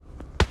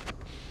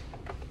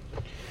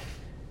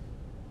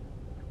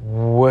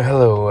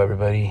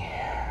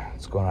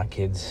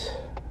kids.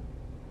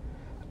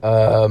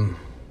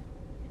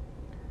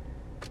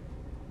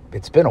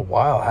 It's been a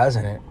while,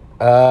 hasn't it?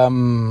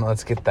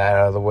 Let's get that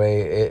out of the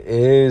way. It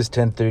is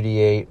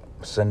 10:38,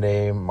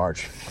 Sunday,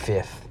 March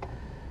 5th.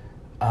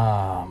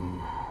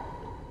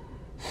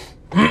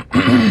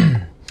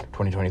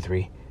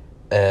 2023.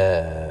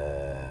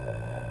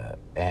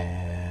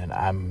 And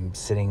I'm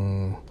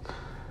sitting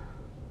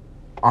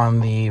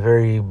on the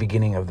very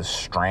beginning of the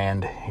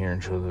Strand here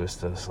in Chula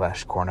Vista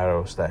 /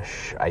 Coronado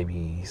 /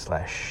 IB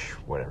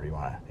 / whatever you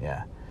want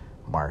to,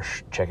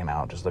 Marsh, checking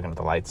out, just looking at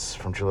the lights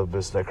from Chula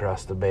Vista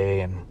across the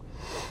bay and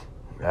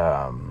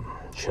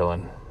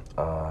chilling.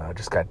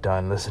 Just got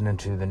done listening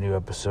to the new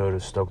episode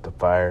of Stoke the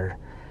Fire.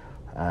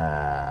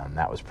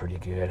 That was pretty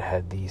good.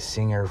 Had the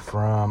singer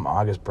from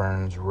August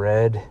Burns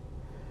Red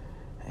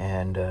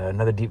and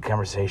another deep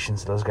conversation.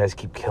 So those guys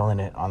keep killing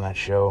it on that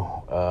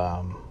show.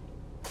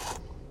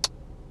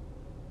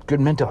 Good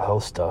mental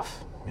health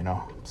stuff,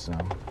 so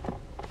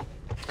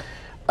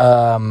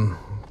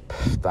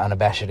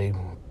unabashedly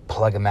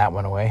plugging that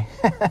one away.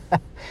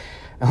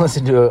 I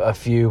listened to a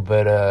few,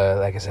 but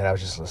like I said, I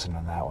was just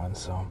listening to that one.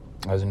 So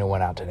there's a new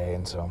one out today,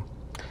 and so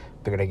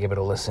figured I'd give it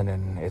a listen.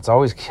 And it's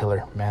always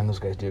killer, man. Those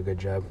guys do a good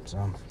job.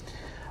 So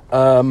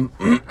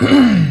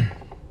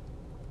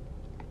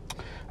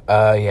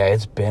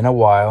it's been a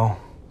while.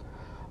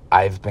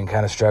 I've been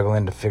kind of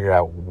struggling to figure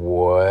out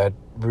what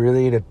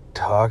really to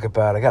talk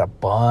about. I got a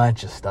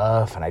bunch of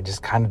stuff, and I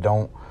just kind of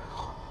don't.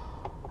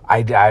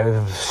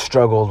 I've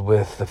struggled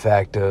with the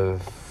fact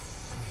of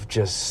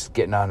just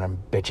getting on and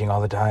bitching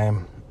all the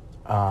time,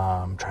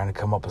 trying to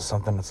come up with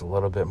something that's a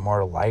little bit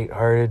more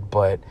lighthearted,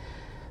 but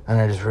then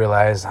I just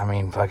realized,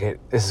 fuck it,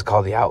 this is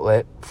called The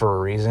Outlet for a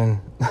reason,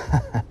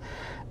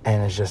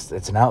 and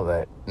it's an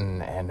outlet,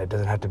 and it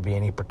doesn't have to be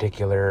any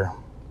particular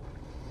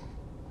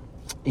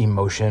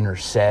emotion or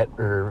set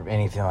or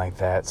anything like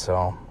that.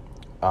 So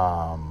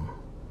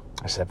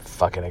I said,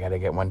 fuck it, I gotta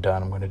get one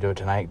done. I'm gonna do it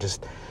tonight,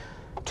 just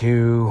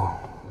to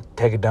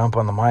take a dump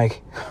on the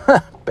mic.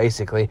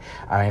 Basically,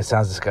 it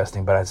sounds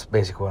disgusting, but that's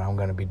basically what I'm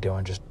going to be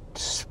doing, just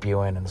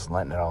spewing and just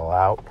letting it all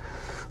out.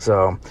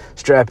 So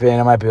strap in.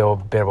 It might be a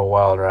bit of a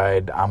wild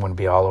ride. I'm going to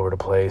be all over the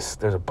place.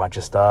 There's a bunch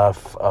of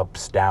stuff,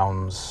 ups,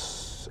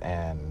 downs,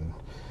 and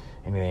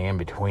anything in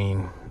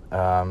between.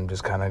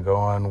 Just kind of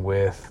going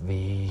with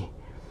the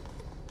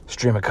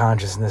stream of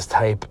consciousness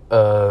type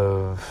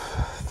of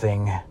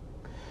thing.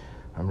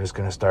 I'm just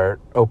going to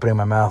start opening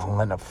my mouth and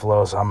letting it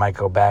flow, so I might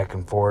go back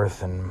and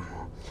forth and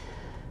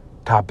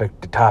topic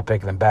to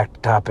topic, then back to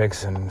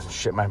topics, and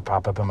shit might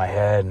pop up in my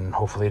head, and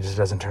hopefully it just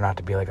doesn't turn out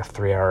to be like a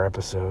 3-hour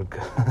episode,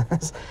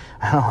 because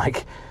I don't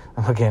like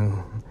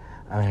looking.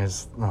 I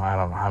don't know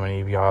how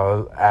many of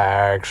y'all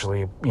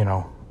actually,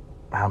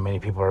 how many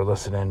people are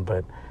listening,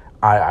 but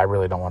I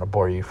really don't want to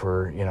bore you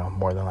for,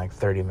 more than like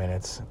 30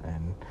 minutes,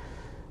 and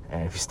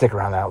if you stick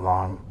around that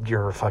long,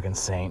 you're a fucking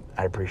saint.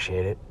 I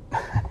appreciate it.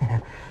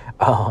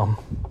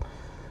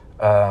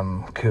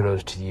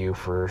 Kudos to you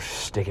for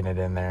sticking it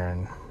in there,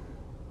 and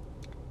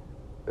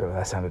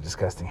that sounded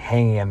disgusting.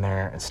 Hanging in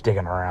there and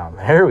sticking around.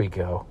 There we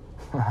go.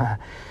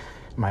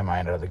 My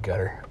mind out of the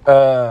gutter.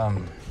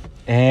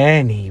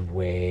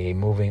 Anyway,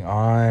 moving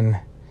on.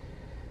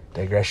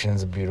 Digression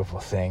is a beautiful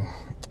thing.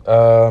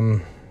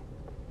 Man,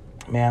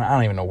 I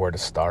don't even know where to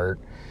start.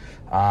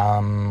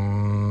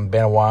 Been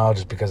a while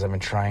just because I've been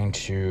trying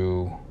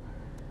to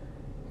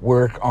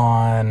work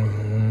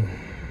on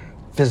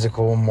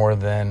physical more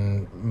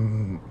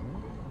than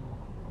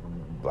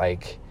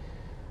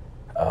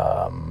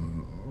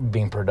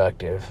being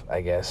productive,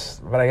 I guess.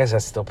 But I guess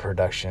that's still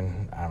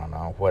production. I don't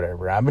know,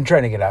 whatever. I've been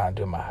trying to get out and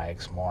do my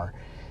hikes more.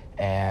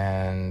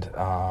 And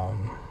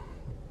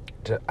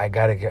I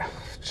gotta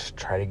just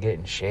try to get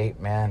in shape,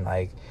 man.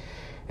 Like,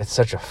 it's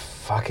such a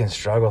fucking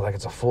struggle. Like,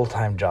 it's a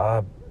full-time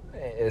job,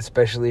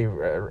 especially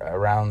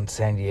around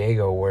San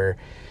Diego, where,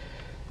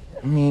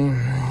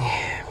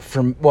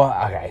 so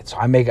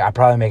I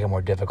probably make it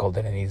more difficult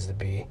than it needs to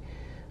be.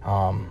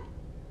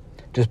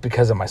 Just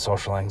because of my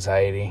social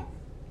anxiety.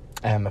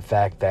 And the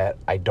fact that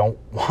I don't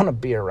want to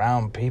be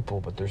around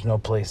people, but there's no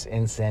place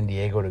in San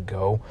Diego to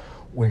go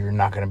where you're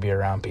not going to be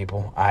around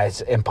people.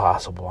 It's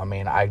impossible.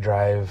 I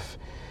drive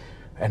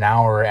an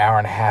hour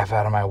and a half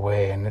out of my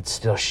way, and it's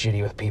still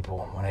shitty with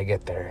people when I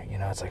get there.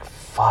 It's like,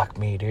 fuck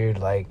me, dude.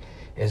 Like,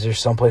 is there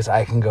someplace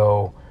I can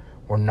go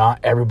where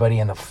not everybody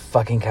in the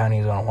fucking county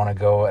is going to want to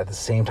go at the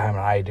same time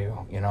that I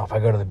do? If I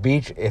go to the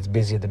beach, it's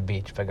busy at the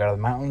beach. If I go to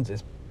the mountains,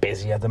 it's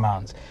busy at the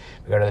mountains.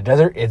 If we go to the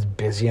desert, it's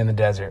busy in the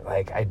desert.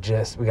 Like,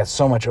 we got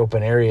so much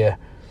open area,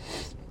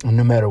 and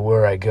no matter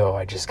where I go,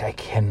 I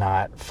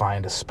cannot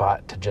find a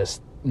spot to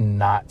just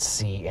not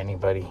see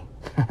anybody.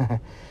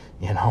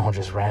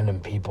 Just random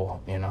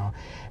people, and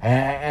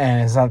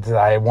it's not that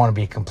I want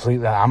to be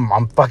completely,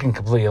 I'm fucking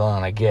completely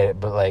alone, I get it,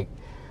 but like,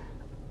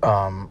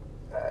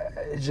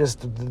 it's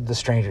just the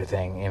stranger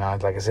thing,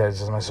 like I said, it's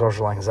just my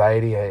social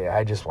anxiety.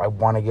 I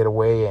want to get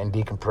away and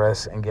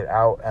decompress and get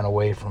out and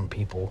away from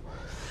people.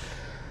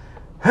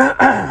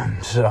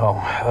 So,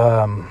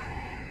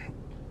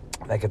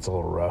 that gets a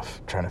little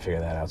rough trying to figure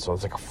that out. So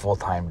it's like a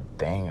full-time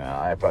thing.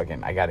 I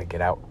got to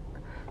get out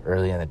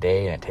early in the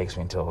day, and it takes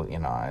me until,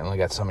 I only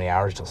got so many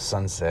hours till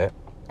sunset,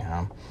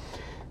 and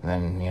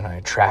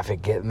then,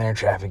 traffic getting there,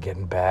 traffic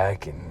getting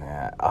back, and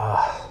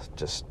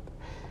just,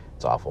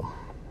 it's awful.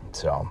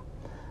 So,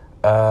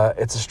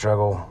 it's a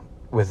struggle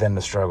within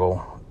the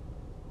struggle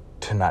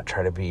to not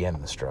try to be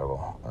in the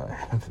struggle,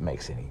 if it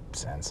makes any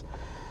sense.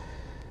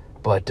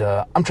 But,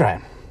 I'm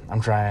trying.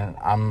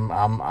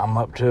 I'm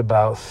up to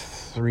about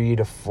 3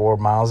 to 4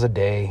 miles a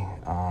day,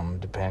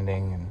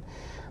 depending. And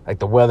like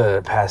the weather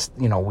the past,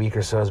 week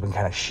or so has been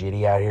kind of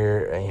shitty out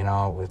here,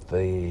 with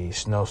the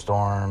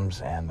snowstorms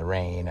and the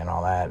rain and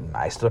all that. And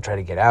I still try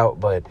to get out,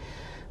 but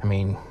I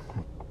mean,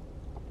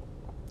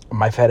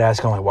 my fat ass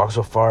can only walk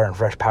so far in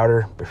fresh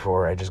powder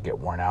before I just get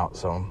worn out.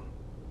 So,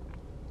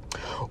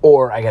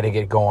 or I got to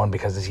get going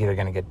because it's either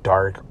going to get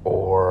dark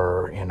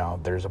or,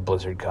 there's a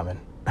blizzard coming.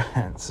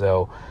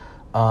 So,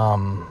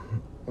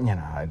 I'm getting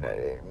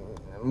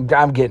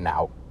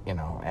out,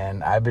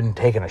 and I've been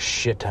taking a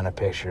shit ton of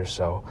pictures.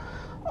 So,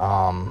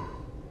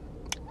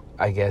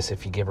 I guess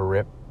if you give a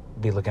rip,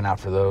 be looking out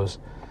for those.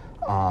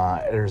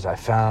 I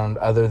found,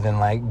 other than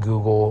like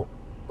Google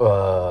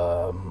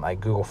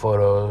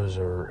Photos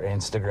or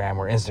Instagram,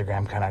 where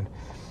Instagram kind of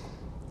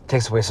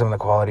takes away some of the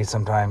quality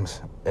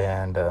sometimes.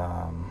 And,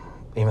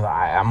 even though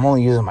I'm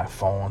only using my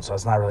phone, so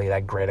it's not really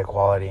that great a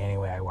quality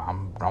anyway.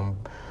 I'm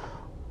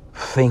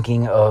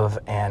thinking of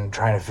and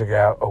trying to figure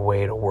out a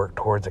way to work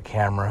towards a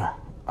camera,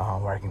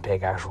 where I can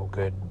take actual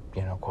good,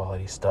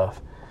 quality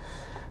stuff.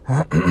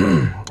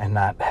 And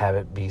not have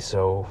it be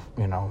so,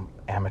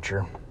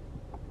 amateur.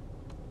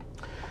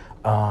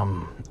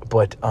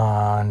 But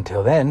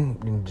until then,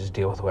 you can just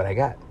deal with what I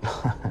got.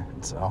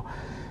 So,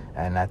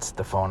 and that's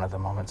the phone at the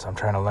moment. So I'm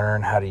trying to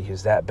learn how to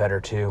use that better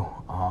too.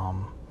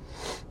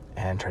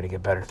 And try to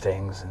get better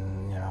things,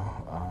 and,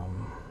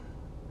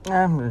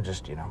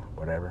 just,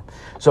 whatever.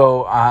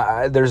 So,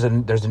 there's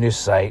a new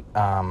site,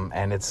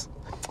 and it's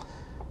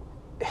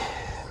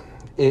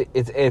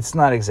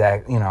not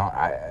exact,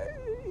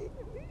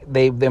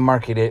 they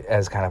market it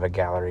as kind of a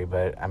gallery,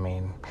 but I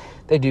mean,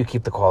 they do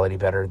keep the quality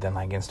better than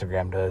like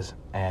Instagram does,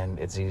 and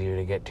it's easier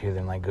to get to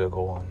than like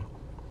Google, and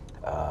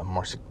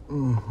more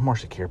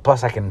secure.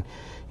 Plus I can,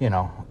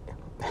 here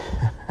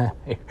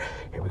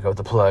we go with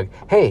the plug.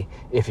 Hey,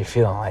 if you're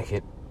feeling like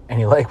it and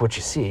you like what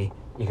you see,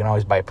 you can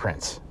always buy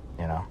prints.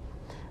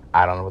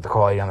 I don't know what the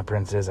quality on the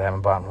prints is. I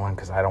haven't bought one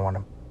because I don't want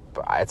to.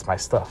 It's my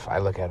stuff. I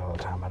look at it all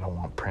the time. I don't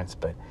want prints,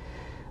 but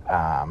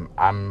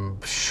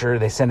I'm sure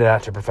they send it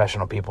out to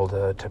professional people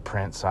to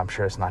print, so I'm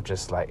sure it's not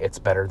just like, it's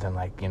better than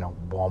like,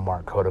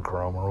 Walmart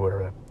Kodachrome or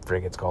whatever the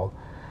frig it's called.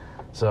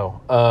 So,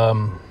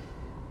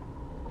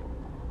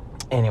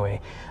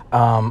 anyway,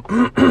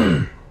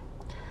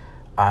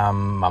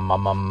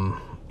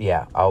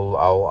 yeah,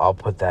 I'll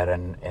put that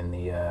in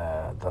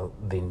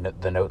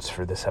the notes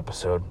for this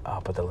episode.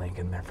 I'll put the link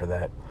in there for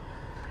that,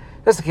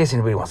 just in case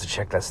anybody wants to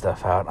check that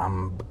stuff out.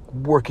 I'm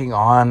working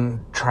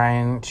on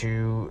trying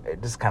to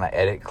just kind of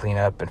edit, clean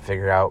up, and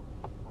figure out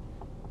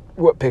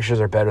what pictures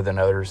are better than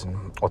others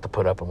and what to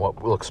put up and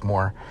what looks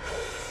more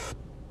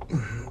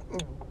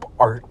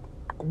art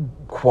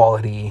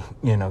quality,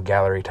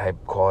 gallery type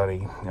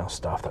quality,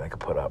 stuff that I could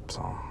put up.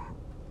 So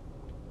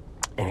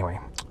anyway,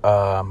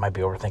 might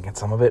be overthinking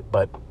some of it,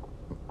 but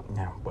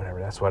whatever,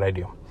 that's what I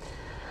do.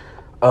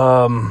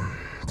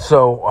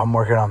 So I'm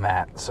working on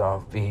that.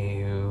 So if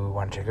you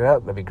want to check it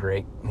out, that'd be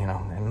great.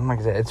 And like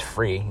I said, it's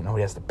free.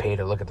 Nobody has to pay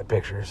to look at the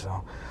pictures. So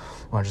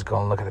you want to just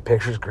go and look at the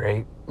pictures,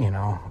 great.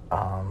 But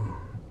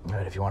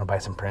if you want to buy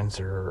some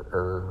prints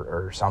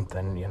or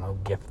something,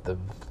 gift the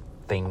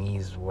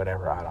thingies,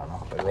 whatever, I don't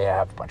know. But they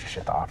have a bunch of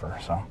shit to offer.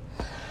 So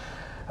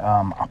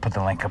I'll put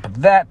the link up at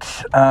that.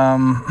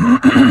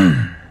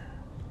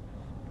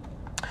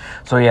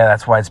 So yeah,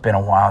 that's why it's been a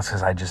while. It's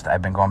because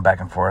I've been going back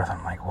and forth.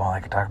 I'm like, well,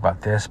 I could talk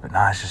about this, but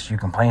nah, it's just you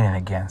complaining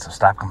again. So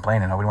stop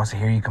complaining. Nobody wants to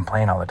hear you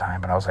complain all the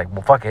time. But I was like,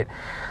 well, fuck it.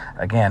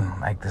 Again,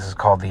 like, this is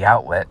called The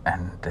Outlet,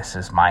 and this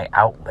is my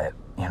outlet.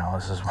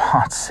 This is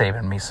what's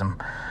saving me some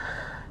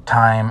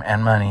time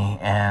and money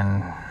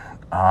and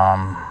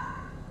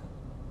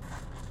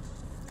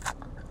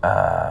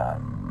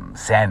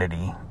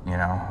sanity.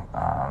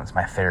 It's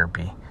my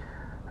therapy,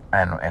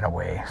 in a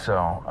way.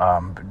 So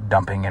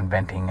dumping and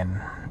venting and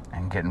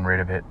getting rid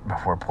of it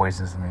before it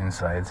poisons the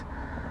insides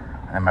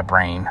and my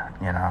brain,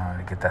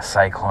 to get that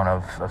cyclone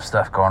of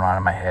stuff going on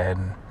in my head.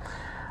 And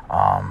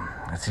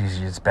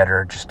it's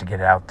better just to get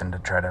it out than to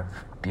try to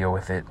deal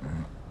with it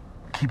and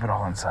keep it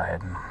all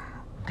inside and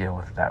deal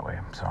with it that way.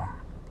 So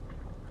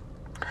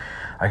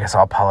I guess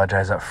I'll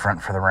apologize up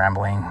front for the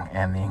rambling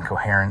and the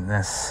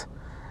incoherentness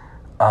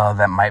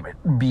that might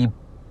be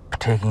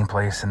taking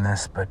place in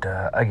this, but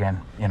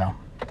again,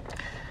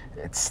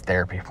 it's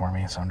therapy for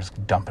me, so I'm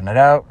just dumping it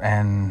out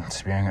and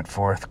spewing it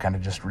forth, kind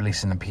of just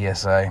releasing the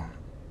PSI.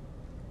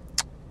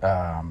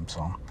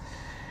 So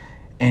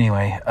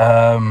anyway,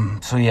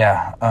 so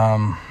yeah,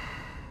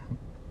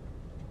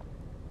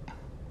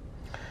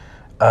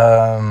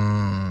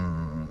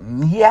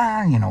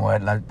 yeah, you know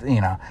what,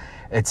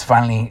 it's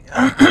finally,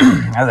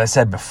 as I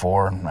said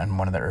before, in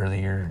one of the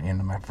earlier,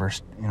 my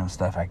first,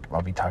 stuff,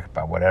 I'll be talking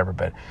about whatever,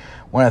 but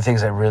one of the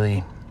things that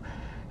really,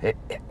 it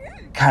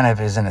kind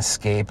of is an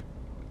escape,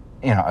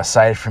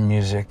 aside from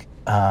music,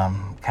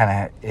 kind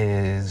of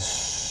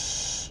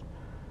is,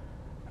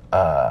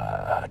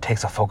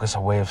 takes a focus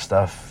away of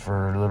stuff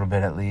for a little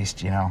bit at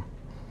least,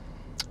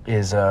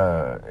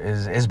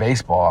 is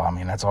baseball. I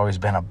mean, that's always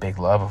been a big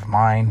love of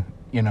mine,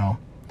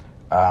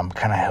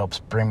 kind of helps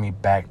bring me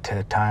back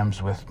to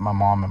times with my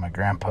mom and my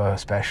grandpa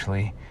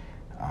especially,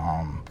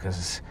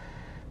 because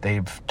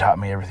they've taught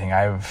me everything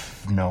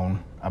I've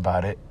known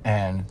about it,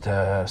 and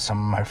some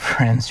of my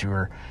friends who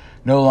are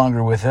no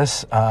longer with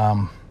us,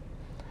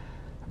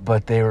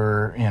 but they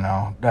were,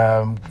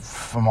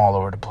 from all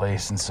over the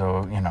place, and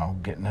so,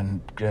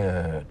 getting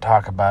to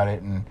talk about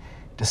it and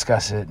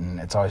discuss it, and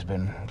it's always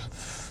been,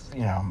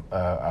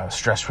 a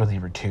stress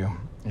reliever too,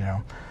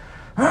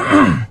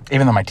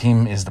 even though my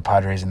team is the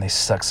Padres and they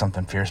suck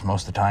something fierce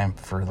most of the time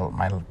for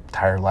my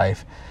entire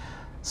life.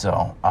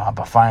 So,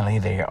 but finally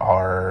they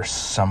are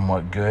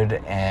somewhat good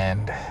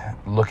and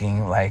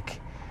looking like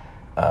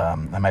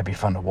it might be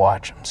fun to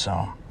watch.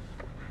 So,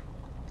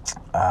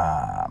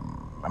 I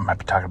might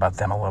be talking about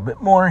them a little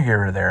bit more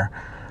here or there.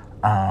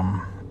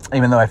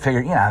 Even though I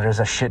figured, there's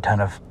a shit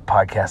ton of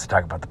podcasts to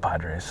talk about the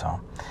Padres. So,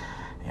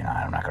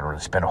 I'm not going to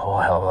really spend a whole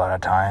hell of a lot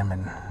of time,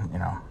 and,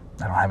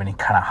 I don't have any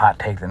kind of hot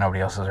take that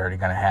nobody else is already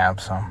going to have,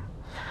 so.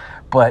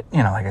 But,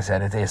 like I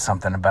said, it is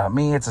something about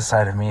me. It's a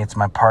side of me. It's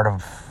my part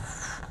of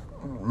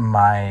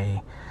my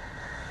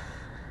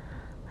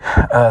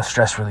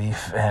stress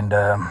relief and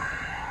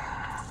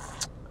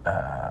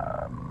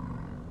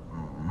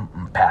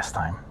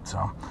pastime.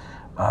 So,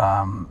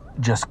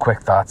 just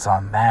quick thoughts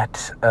on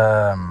that.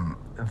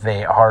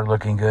 They are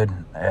looking good.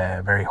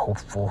 Very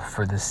hopeful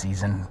for this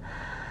season.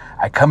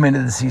 I come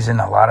into the season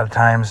a lot of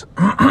times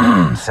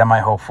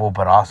semi-hopeful,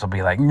 but also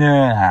be like,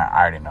 nah, I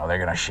already know they're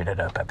going to shit it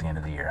up at the end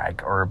of the year.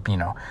 They're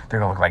going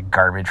to look like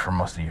garbage for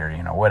most of the year,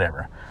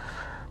 whatever.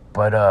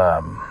 But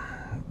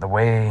the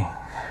way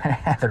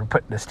they're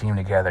putting this team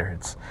together,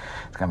 it's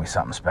going to be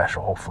something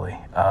special, hopefully.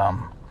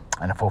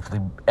 And if hopefully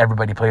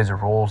everybody plays their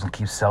roles and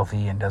keeps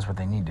healthy and does what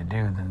they need to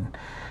do, then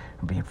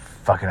it'll be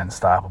fucking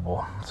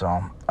unstoppable.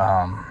 So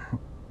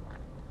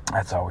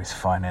that's always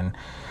fun. And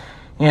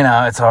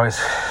it's always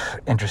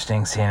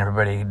interesting seeing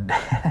everybody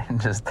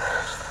just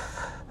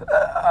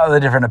all the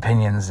different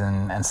opinions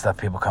and stuff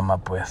people come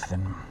up with.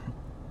 And,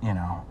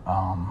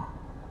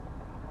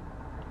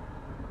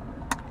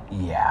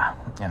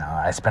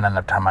 I spend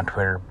enough time on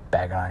Twitter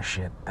bagging on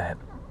shit that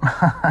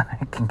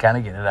I can kind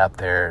of get it out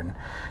there, and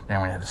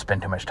then we have to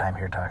spend too much time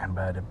here talking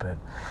about it. But,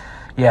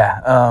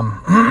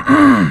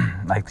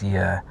 like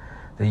the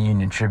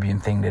Union Tribune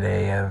thing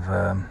today of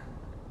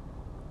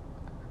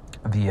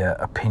the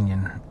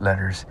opinion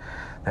letters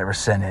that were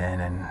sent in,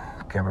 and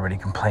everybody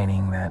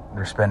complaining that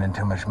they're spending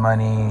too much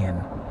money,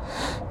 and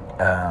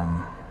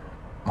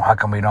how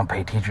come we don't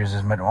pay teachers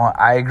as much? Well,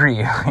 I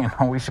agree.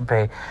 We should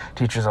pay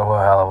teachers a whole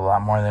hell of a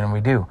lot more than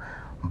we do.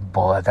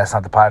 But that's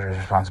not the Padres'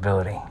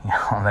 responsibility.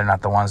 They're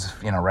not the ones,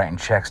 writing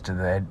checks to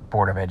the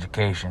Board of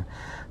Education.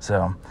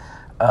 So,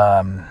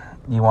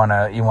 you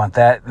want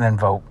that, then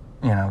vote.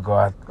 Go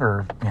out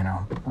or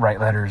write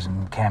letters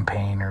and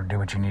campaign or do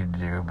what you need to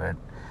do. But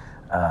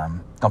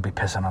don't be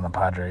pissing on the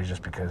Padres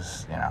just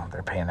because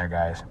they're paying their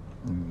guys.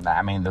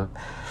 I mean,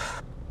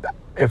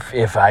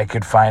 if I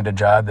could find a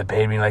job that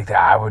paid me like that,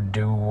 I would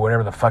do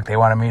whatever the fuck they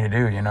wanted me to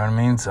do. You know what I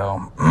mean?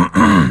 So.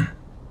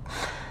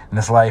 In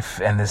this life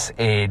and this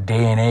day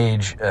and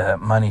age,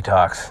 money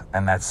talks,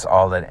 and that's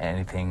all that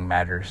anything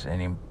matters.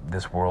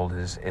 This world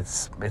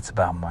it's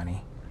about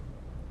money.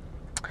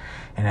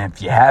 And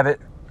if you have it,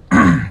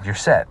 you're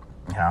set.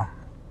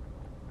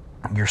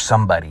 You're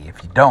somebody.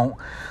 If you don't,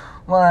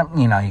 well,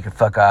 you can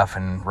fuck off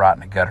and rot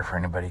in a gutter for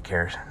anybody who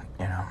cares.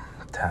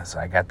 So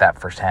I got that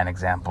firsthand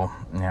example.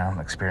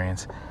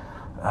 Experience.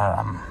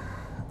 Don't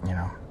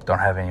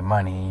have any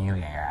money, you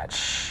got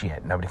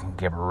shit. Nobody can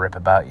give a rip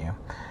about you.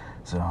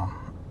 So.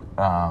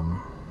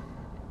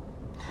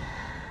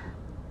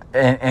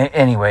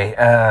 Anyway,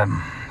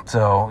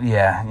 so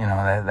yeah,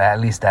 that at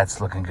least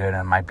that's looking good,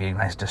 and it might be a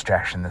nice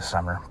distraction this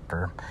summer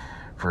for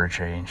a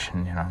change,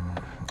 and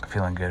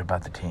feeling good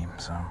about the team.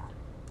 So,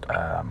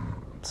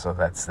 so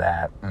that's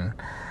that, and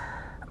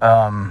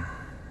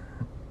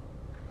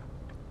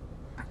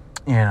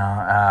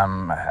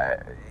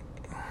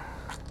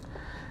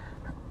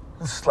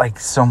it's like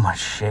so much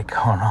shit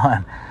going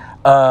on.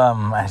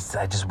 I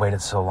just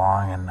waited so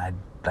long, and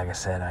like I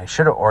said, I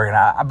should have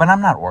organized, but I'm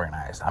not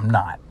organized. I'm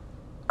not.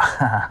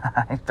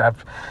 I'm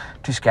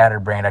too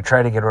scatterbrained. I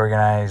try to get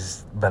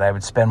organized, but I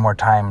would spend more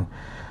time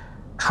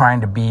trying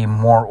to be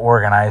more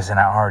organized than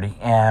I already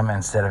am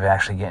instead of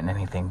actually getting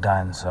anything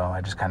done. So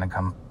I just kind of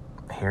come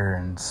here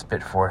and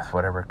spit forth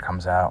whatever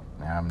comes out.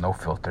 I'm no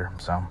filter.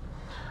 So,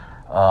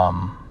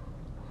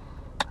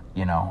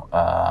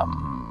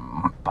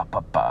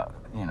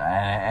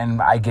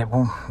 and I get,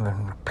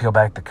 peel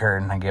back the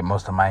curtain, I get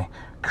most of my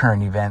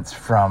current events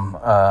from,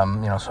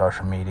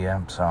 social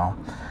media. So,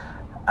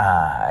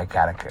 I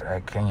can,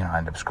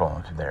 end up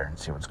scrolling through there and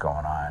see what's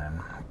going on. And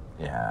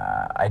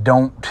yeah, I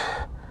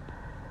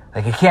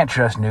can't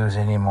trust news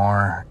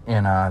anymore.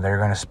 They're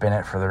going to spin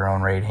it for their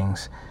own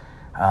ratings.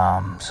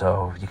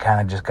 So you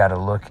kind of just got to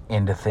look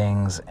into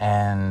things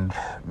and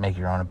make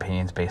your own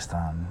opinions based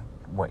on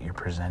what you're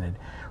presented.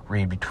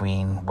 Read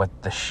between what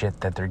the shit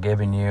that they're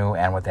giving you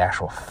and what the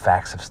actual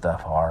facts of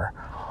stuff are,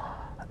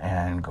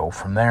 and go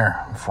from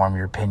there. Form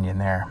your opinion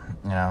there,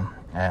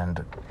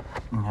 and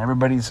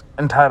everybody's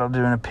entitled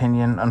to an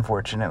opinion,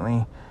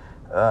 unfortunately.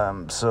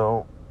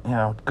 So,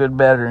 good,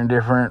 bad, or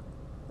indifferent,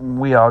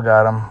 we all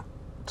got them.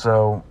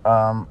 So,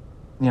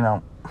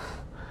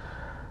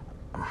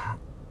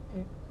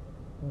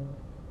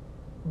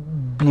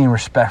 being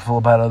respectful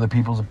about other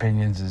people's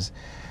opinions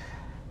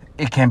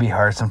it can be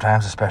hard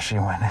sometimes, especially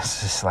when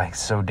it's just like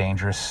so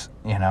dangerous,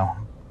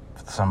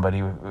 somebody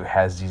who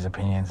has these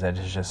opinions that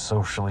is just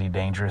socially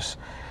dangerous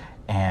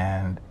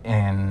and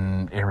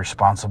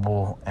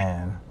irresponsible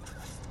and,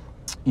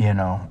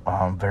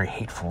 very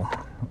hateful.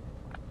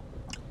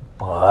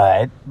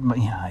 But,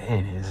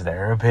 it is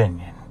their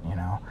opinion,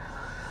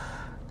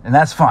 and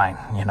that's fine,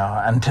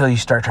 until you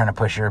start trying to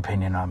push your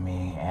opinion on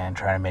me and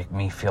try to make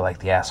me feel like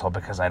the asshole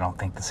because I don't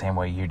think the same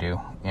way you do,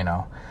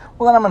 well,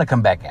 then I'm going to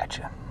come back at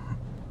you,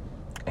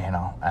 and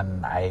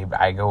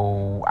I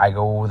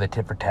go the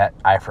tit for tat,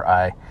 eye for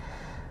eye.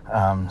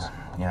 I'm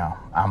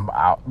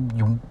out.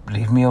 You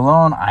leave me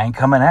alone, I ain't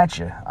coming at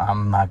you.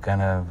 I'm not going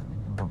to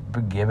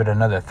give it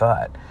another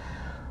thought.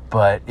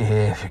 But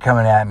if you're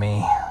coming at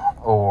me,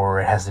 or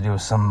it has to do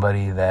with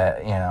somebody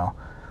that,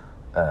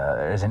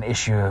 there's an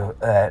issue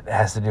that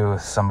has to do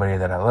with somebody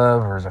that I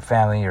love, or as a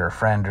family or a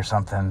friend or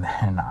something,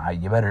 then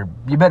you better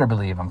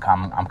believe I'm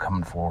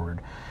coming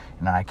forward.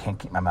 I can't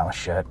keep my mouth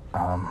shut,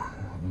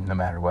 no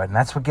matter what. And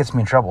that's what gets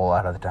me in trouble a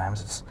lot of the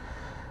times. It's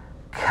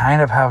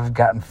kind of how I've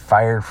gotten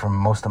fired from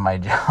most of my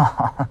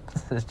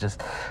jobs. It's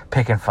just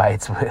picking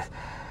fights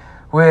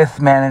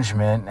with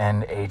management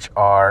and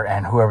HR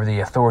and whoever the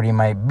authority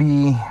might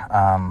be,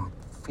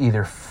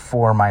 either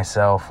for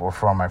myself or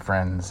for my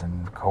friends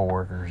and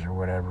coworkers or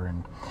whatever.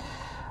 And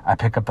I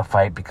pick up the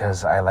fight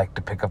because I like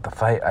to pick up the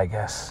fight, I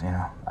guess.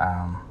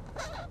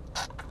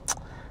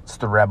 It's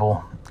the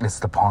rebel, it's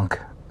the punk,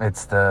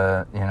 it's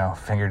the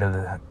finger to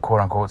the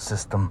quote unquote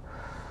system,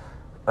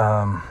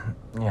 and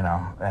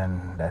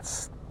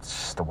that's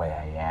just the way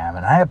I am.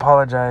 And I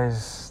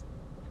apologize,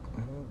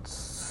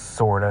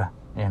 sorta,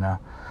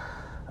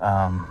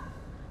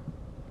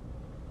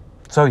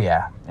 so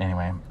yeah,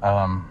 anyway,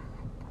 so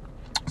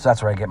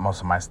that's where I get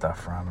most of my stuff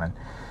from. And,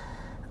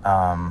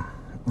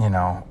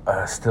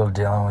 still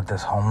dealing with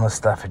this homeless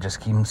stuff. It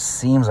just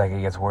seems like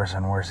it gets worse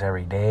and worse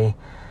every day.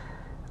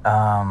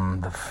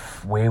 The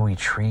way we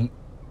treat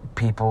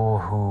people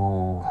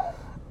who,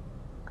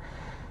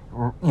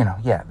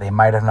 they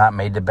might have not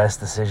made the best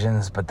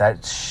decisions, but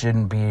that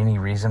shouldn't be any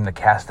reason to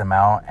cast them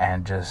out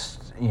and just,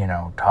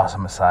 toss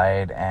them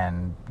aside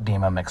and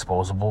deem them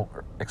expendable,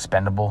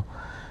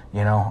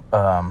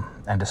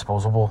 and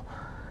disposable.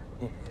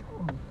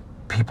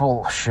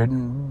 People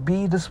shouldn't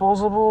be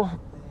disposable,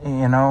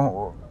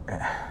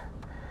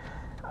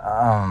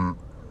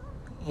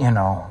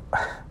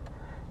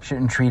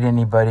 shouldn't treat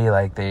anybody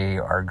like they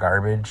are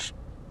garbage,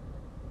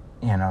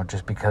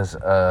 just because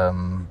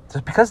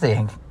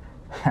they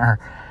are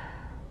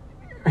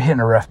hitting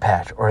a rough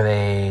patch, or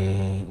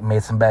they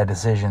made some bad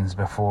decisions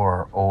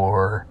before,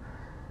 or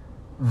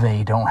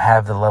they don't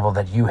have the level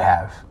that you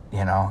have.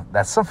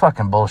 That's some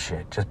fucking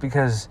bullshit. Just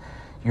because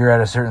you're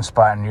at a certain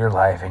spot in your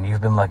life and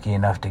you've been lucky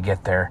enough to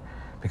get there,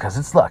 because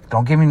it's luck.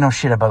 Don't give me no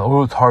shit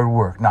about, it's hard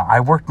work. No, I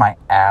worked my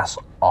ass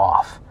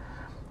off.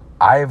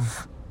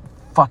 I've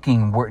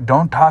fucking worked.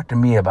 Don't talk to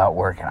me about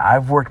working.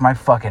 I've worked my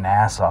fucking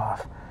ass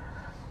off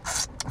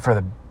for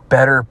the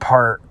better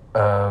part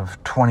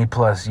of 20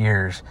 plus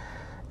years.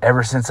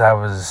 Ever since I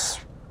was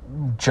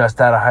just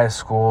out of high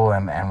school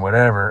and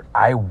whatever,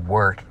 I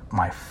worked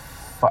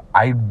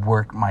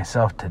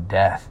myself to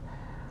death,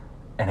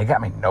 and it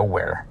got me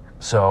nowhere.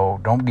 So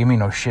don't give me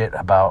no shit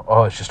about,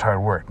 it's just hard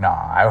work. No,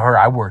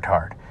 I worked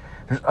hard.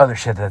 There's other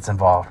shit that's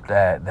involved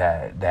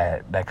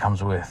that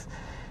comes with,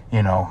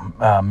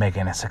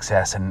 making a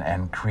success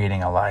and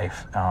creating a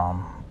life.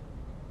 And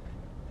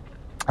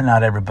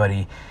not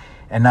everybody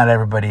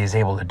is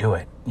able to do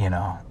it,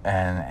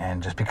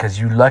 and just because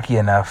you're lucky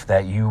enough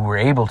that you were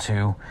able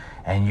to,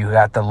 and you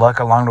got the luck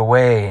along the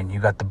way, and you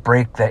got the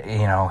break that,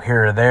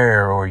 here or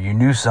there, or you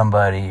knew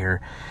somebody, or,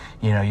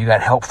 you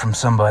got help from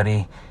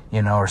somebody,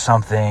 or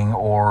something,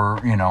 or,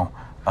 you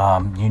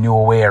knew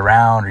a way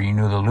around, or you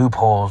knew the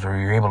loopholes, or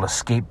you're able to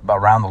escape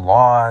around the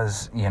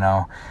laws,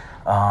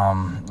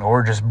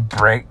 or just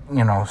break,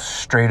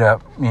 straight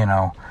up,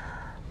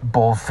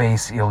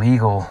 bold-face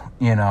illegal,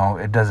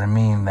 it doesn't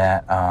mean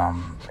that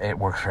it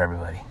works for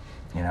everybody,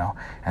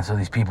 and so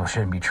these people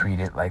shouldn't be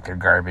treated like they're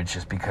garbage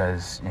just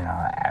because,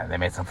 they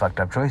made some fucked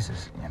up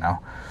choices,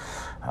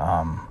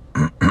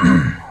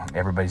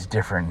 everybody's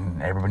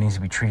different. Everybody needs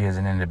to be treated as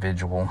an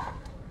individual.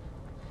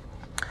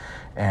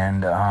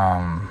 And,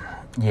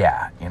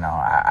 yeah,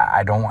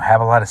 I don't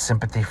have a lot of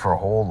sympathy for a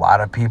whole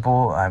lot of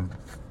people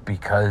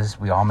because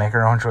we all make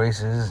our own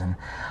choices, and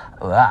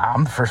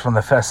I'm the first one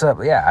to fess up.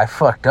 Yeah, I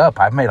fucked up.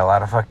 I've made a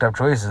lot of fucked up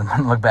choices, and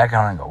then look back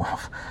on it and go, well,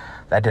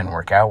 that didn't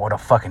work out. What a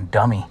fucking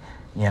dummy,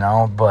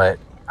 but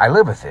I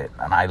live with it,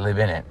 and I live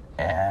in it,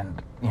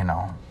 and,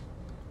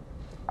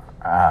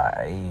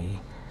 I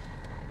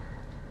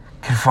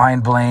can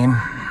find blame,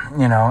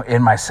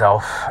 in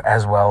myself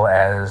as well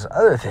as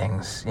other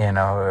things,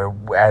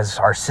 as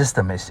our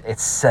system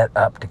it's set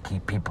up to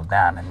keep people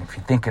down. And if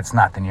you think it's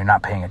not, then you're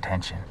not paying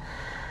attention,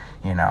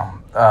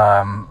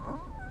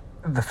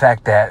 the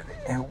fact that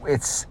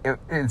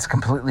it's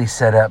completely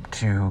set up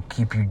to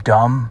keep you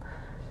dumb,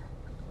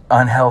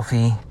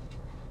 unhealthy,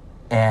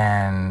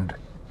 and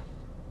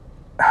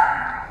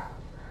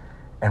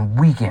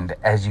weakened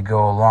as you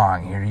go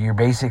along. You're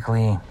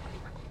basically,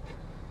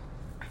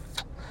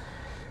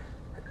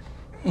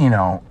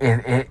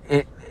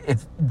 they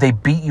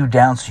beat you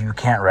down so you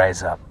can't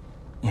rise up.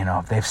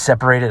 They've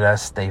separated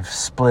us, they've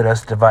split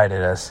us,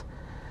 divided us.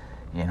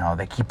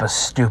 They keep us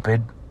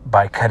stupid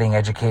by cutting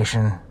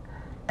education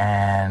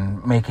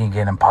and making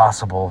it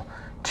impossible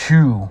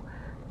to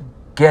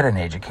get an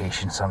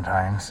education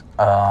sometimes.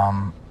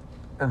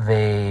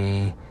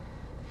 They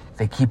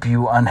keep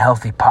you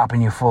unhealthy,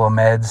 popping you full of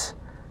meds,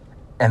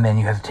 and then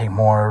you have to take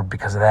more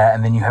because of that,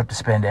 and then you have to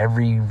spend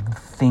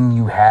everything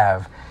you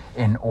have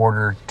in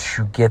order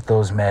to get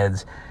those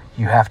meds.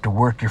 You have to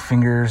work your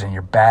fingers and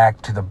your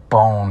back to the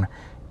bone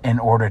in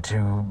order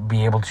to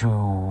be able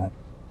to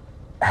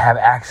have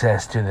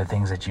access to the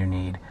things that you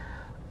need.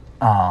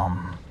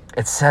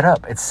 It's set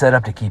up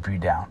to keep you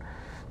down.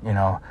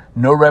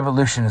 No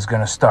revolution is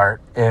going to start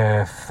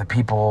if the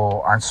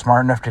people aren't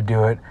smart enough to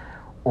do it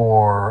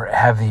or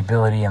have the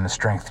ability and the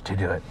strength to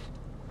do it.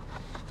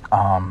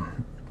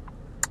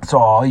 So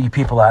all you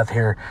people out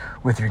there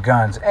with your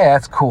guns, hey,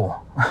 that's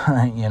cool.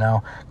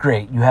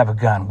 Great, you have a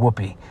gun,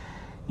 whoopee.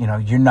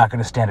 You're not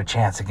going to stand a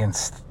chance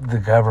against the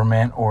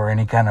government or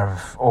any kind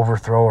of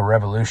overthrow or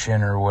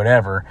revolution or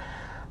whatever,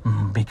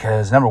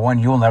 because number one,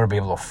 you'll never be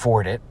able to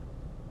afford it.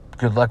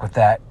 Good luck with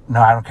that.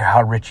 No, I don't care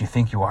how rich you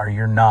think you are.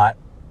 You're not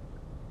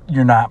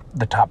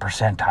the top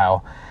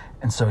percentile,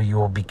 and so you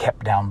will be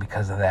kept down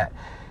because of that.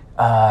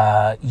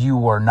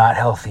 You are not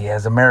healthy.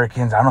 As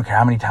Americans, I don't care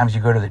how many times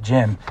you go to the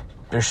gym,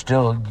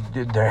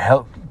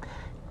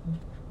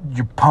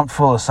 you're pumped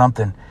full of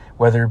something,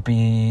 whether it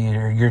be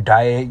your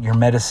diet, your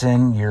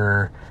medicine,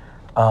 your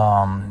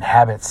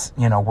habits,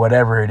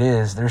 whatever it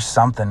is. There's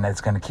something that's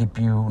going to keep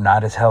you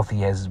not as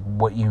healthy as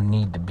what you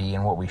need to be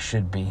and what we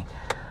should be.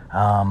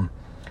 You're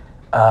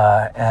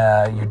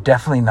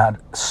definitely not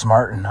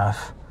smart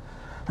enough.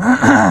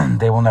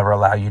 They will never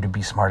allow you to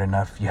be smart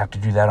enough. You have to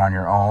do that on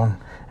your own,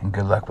 and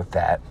good luck with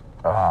that.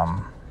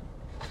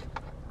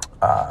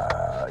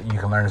 You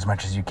can learn as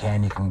much as you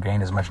can. You can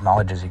gain as much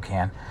knowledge as you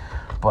can,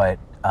 but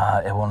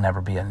it will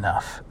never be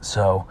enough.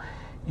 So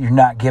you're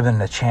not given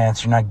the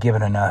chance. You're not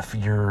given enough.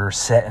 You're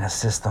set in a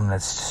system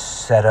that's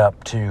set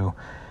up to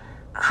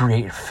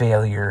create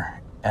failure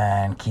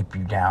and keep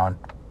you down.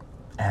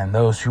 And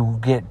those who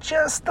get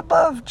just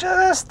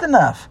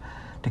enough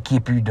to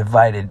keep you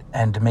divided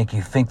and to make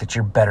you think that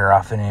you're better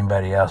off than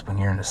anybody else when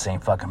you're in the same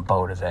fucking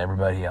boat as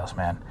everybody else,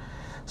 man.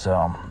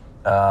 So,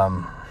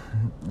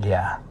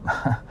 yeah.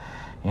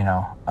 You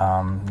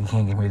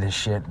can't give me this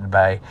shit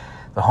by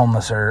the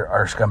homeless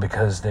are scum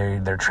because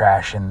they're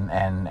trash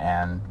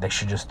and they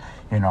should just,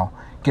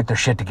 get their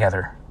shit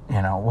together.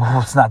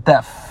 Well, it's not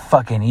that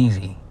fucking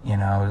easy,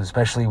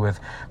 especially with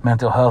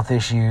mental health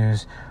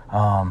issues,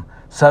 and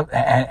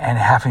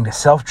having to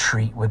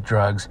self-treat with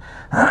drugs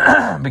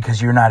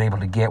because you're not able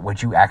to get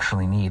what you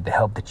actually need, the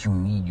help that you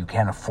need. You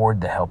can't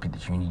afford the help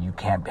that you need. You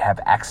can't have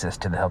access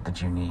to the help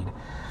that you need,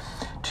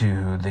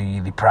 to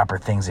the proper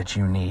things that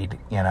you need,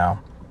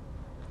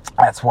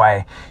 That's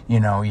why,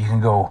 you can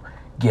go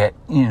get,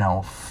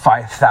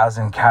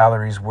 5,000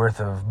 calories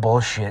worth of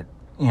bullshit,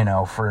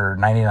 for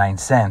 99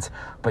 cents,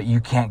 but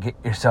you can't get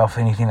yourself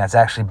anything that's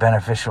actually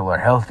beneficial or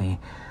healthy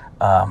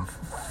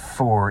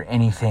for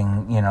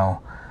anything,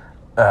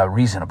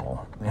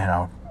 reasonable,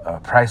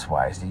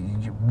 price-wise.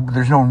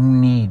 There's no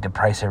need to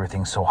price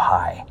everything so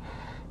high,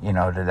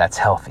 that's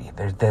healthy.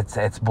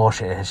 That's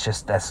bullshit. It's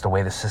just, that's the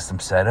way the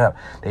system's set up.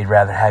 They'd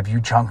rather have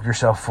you chunk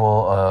yourself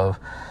full of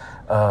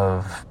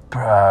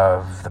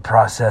the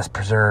processed,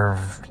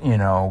 preserved,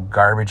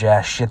 garbage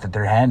ass shit that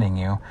they're handing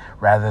you,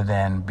 rather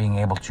than being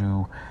able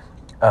to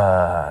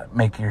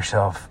make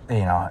yourself,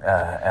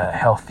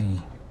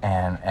 healthy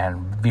and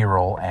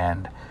virile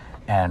and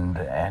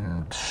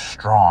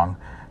strong.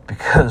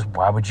 Because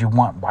why would you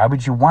want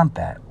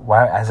that?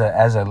 Why, as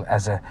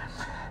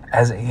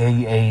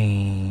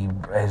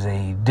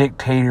a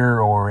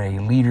dictator or a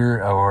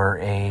leader or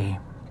an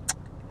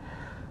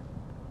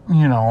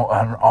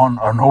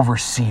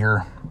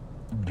overseer,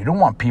 you don't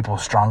want people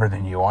stronger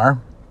than you are.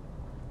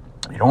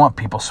 You don't want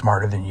people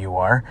smarter than you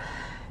are.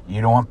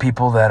 You don't want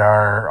people that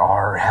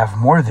are have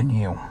more than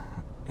you,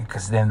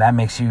 because then that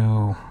makes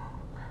you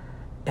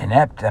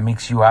inept. That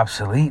makes you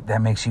obsolete.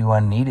 That makes you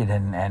unneeded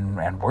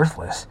and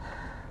worthless.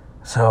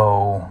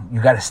 So you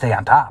got to stay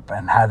on top.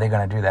 And how are they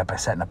going to do that? By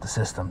setting up the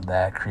system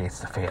that creates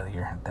the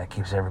failure, that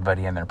keeps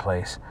everybody in their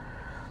place.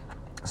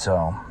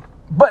 So,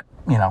 but,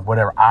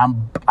 whatever.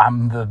 I'm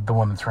the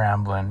one that's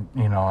rambling,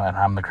 and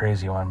I'm the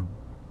crazy one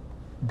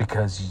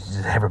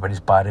because everybody's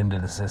bought into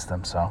the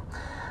system. So,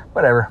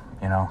 whatever,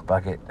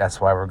 fuck it.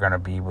 That's why we're going to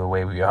be the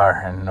way we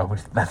are. And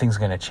nothing's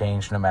going to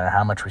change no matter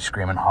how much we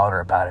scream and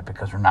holler about it,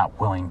 because we're not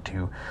willing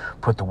to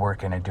put the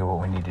work in and do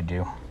what we need to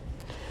do.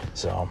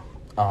 So,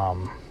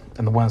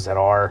 and the ones that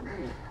are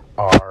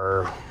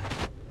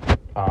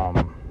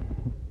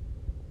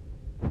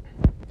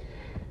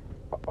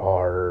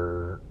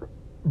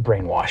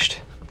brainwashed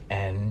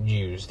and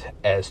used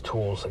as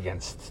tools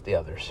against the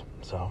others.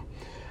 So,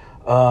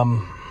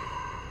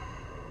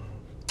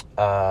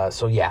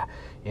 so yeah,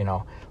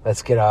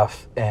 let's get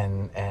off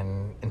and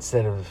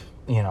instead of,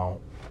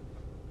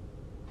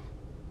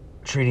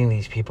 treating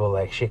these people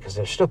like shit, because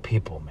they're still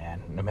people,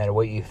 man, no matter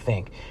what you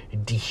think,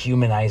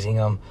 dehumanizing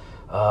them,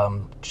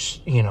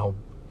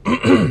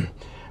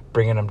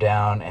 bringing them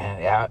down.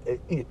 And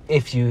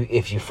if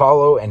you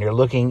follow and you're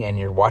looking and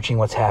you're watching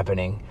what's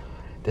happening,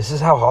 this is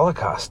how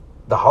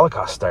the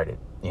Holocaust started.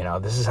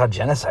 This is how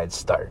genocides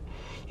start.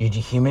 You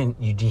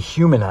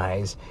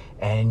dehumanize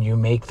and you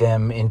make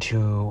them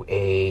into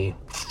a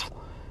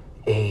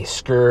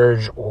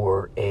scourge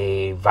or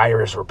a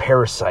virus or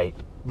parasite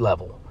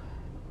level,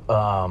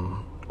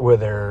 where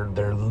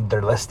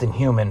they're less than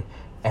human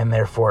and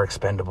therefore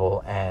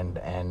expendable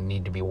and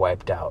need to be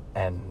wiped out,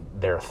 and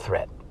they're a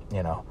threat.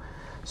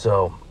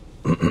 So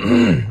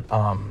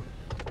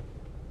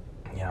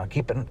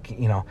keep it.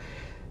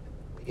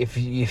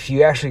 If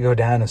you actually go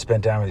down and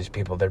spend time with these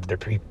people,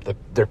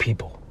 they're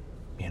people.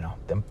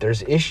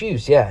 There's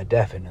issues, yeah,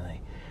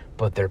 definitely,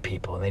 but they're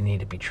people, and they need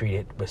to be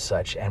treated with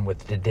such and with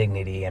the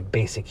dignity and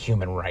basic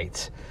human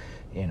rights.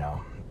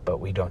 But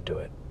we don't do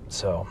it.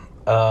 So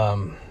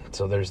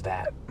so there's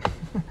that.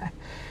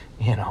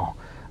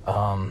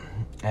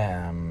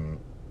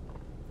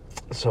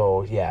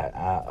 So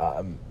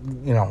yeah,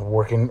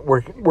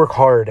 work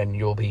hard, and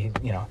you'll be,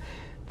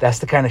 that's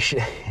the kind of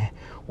shit.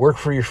 Work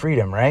for your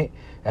freedom, right?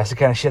 That's the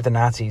kind of shit the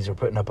Nazis are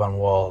putting up on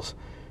walls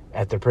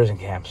at their prison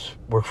camps.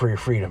 Work for your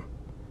freedom.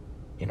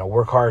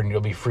 Work hard and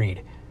you'll be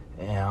freed.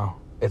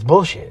 It's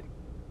bullshit.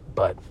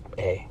 But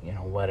hey,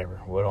 whatever.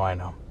 What do I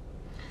know?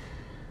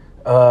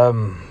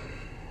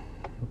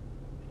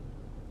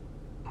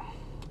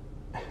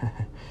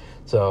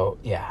 So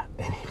yeah.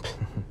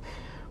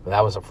 Well,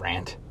 that was a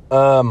rant.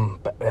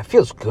 But it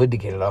feels good to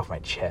get it off my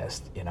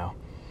chest,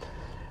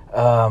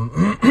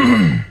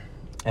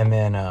 and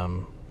then,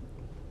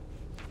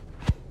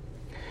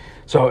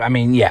 so, I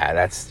mean, yeah,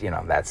 that's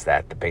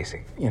the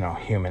basic,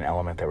 human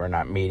element that we're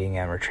not meeting,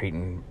 and we're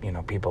treating,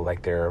 people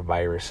like they're a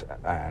virus,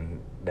 and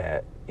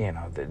that,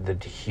 the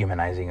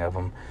dehumanizing of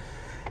them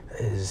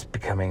is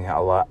becoming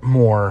a lot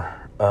more,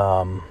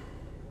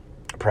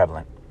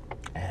 prevalent,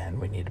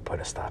 and we need to put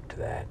a stop to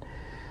that.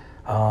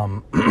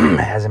 It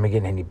hasn't been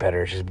getting any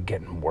better. It's just been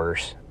getting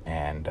worse.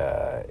 And,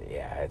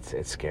 yeah,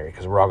 it's scary,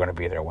 because we're all going to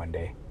be there one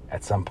day.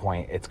 At some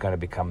point, it's going to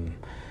become,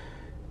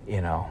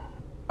 it's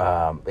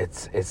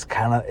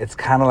kind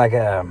of like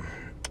a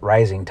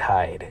rising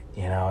tide,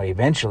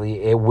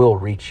 eventually it will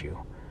reach you,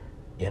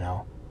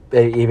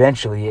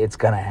 eventually it's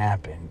going to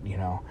happen,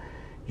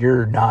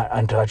 you're not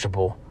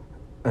untouchable,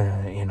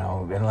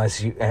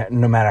 unless you,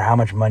 no matter how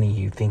much money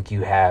you think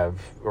you have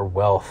or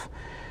wealth,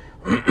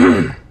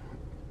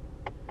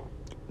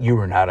 you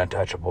are not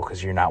untouchable,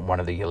 because you're not one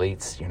of the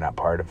elites. You're not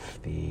part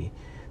of the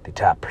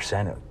top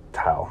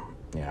percentile,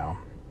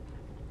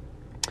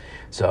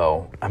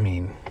 So, I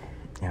mean,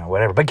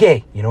 whatever. But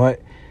hey, you know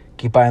what?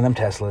 Keep buying them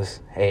Teslas.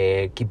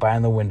 Hey, keep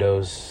buying the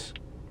Windows,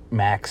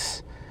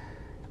 Macs,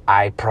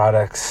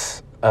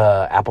 products,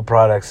 Apple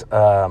products.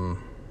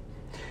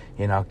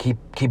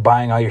 Keep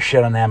buying all your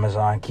shit on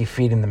Amazon. Keep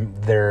feeding them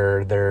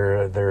their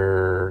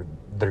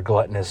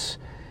gluttonous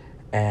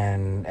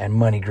and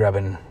money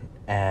grubbing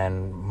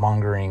and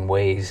mongering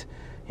ways,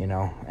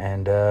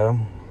 and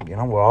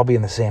we'll all be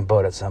in the same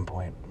boat at some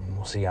point.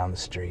 We'll see you on the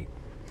street.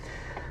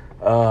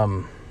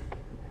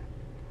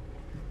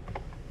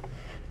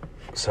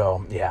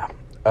 So yeah.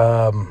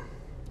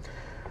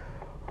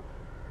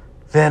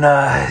 Then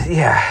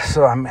yeah.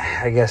 So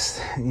I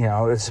guess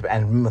it's,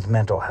 and with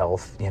mental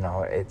health,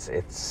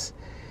 it's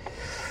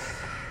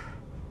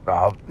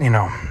that'll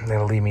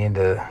lead me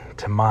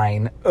into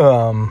mine.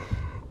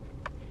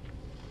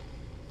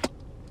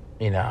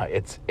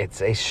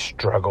 It's a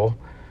struggle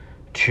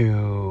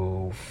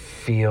to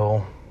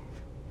feel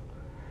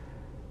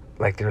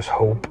like there's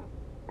hope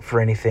for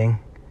anything.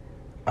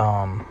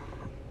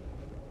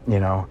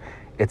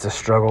 It's a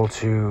struggle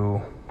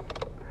to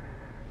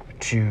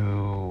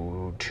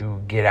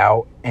get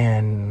out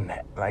and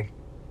like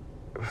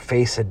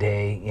face a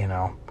day,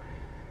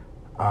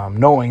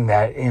 knowing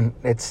that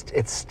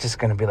it's just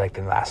going to be like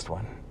the last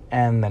one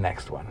and the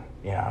next one.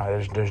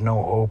 There's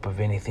no hope of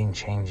anything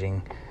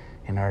changing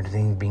and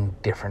everything being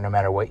different no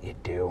matter what you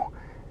do.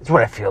 It's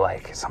what I feel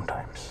like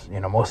sometimes,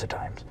 most of the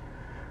times.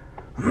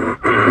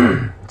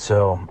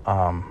 So,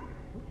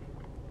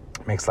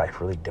 makes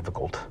life really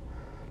difficult,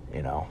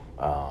 because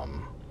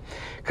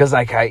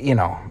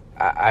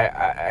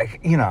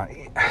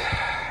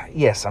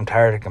yes, I'm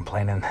tired of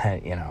complaining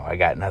that, I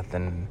got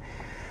nothing,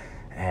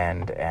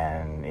 and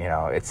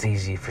it's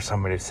easy for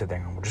somebody to sit there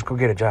and go, well, just go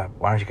get a job.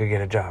 Why don't you go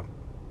get a job?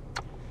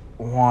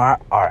 All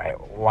right,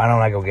 why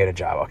don't I go get a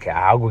job? Okay,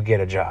 I'll go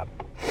get a job.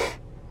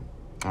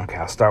 Okay,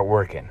 I'll start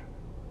working.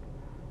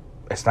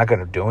 It's not going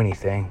to do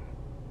anything.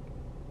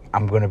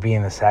 I'm going to be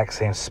in the exact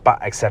same spot,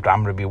 except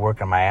I'm going to be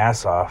working my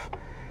ass off,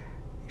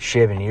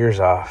 shaving years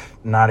off,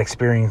 not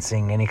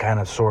experiencing any kind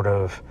of sort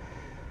of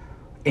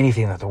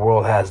anything that the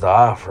world has to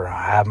offer.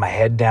 I have my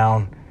head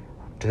down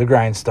to the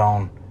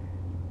grindstone,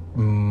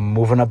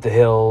 moving up the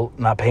hill,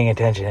 not paying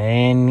attention to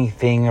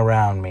anything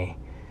around me,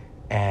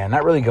 and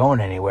not really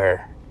going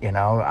anywhere.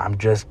 I'm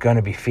just going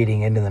to be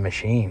feeding into the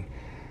machine,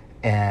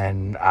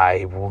 and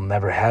I will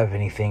never have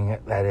anything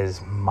that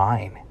is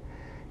mine.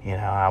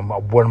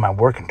 What am I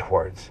working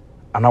towards?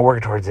 I'm not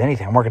working towards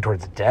anything. I'm working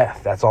towards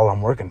death. That's all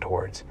I'm working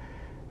towards.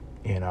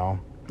 Yeah,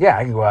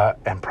 I can go out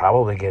and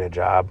probably get a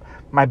job.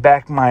 My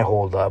back might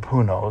hold up.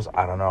 Who knows?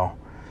 I don't know.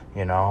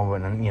 And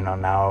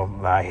now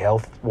my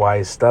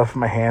health-wise stuff,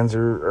 my hands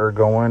are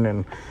going,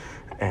 and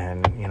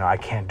I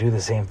can't do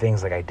the same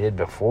things like I did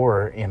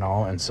before,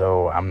 and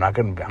so I'm not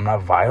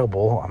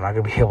viable. I'm not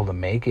gonna be able to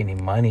make any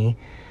money,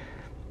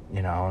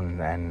 and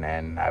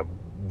I'm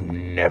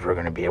never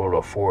gonna be able to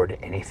afford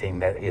anything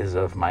that is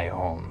of my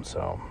own.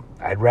 So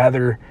I'd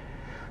rather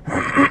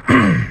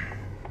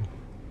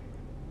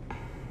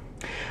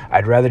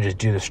just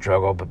do the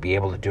struggle, but be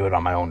able to do it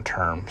on my own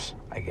terms,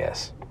 I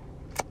guess,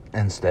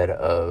 instead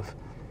of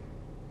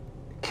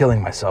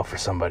killing myself for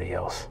somebody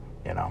else,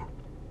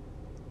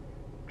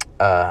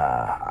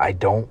 I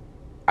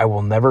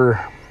will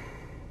never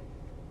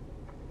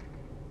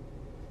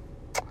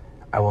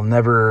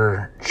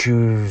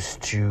choose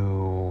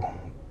to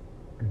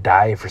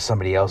die for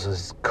somebody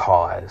else's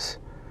cause.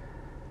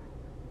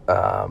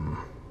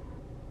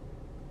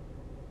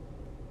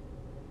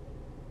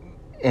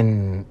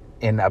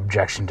 In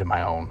objection to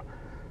my own,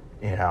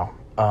 why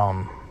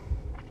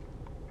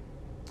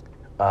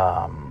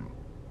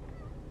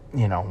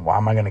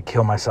am I going to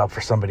kill myself for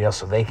somebody else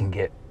so they can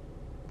get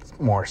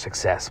more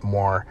success,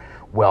 more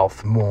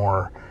wealth,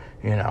 more,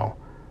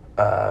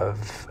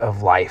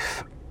 of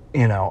life,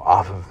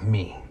 off of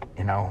me,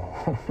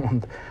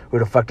 who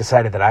the fuck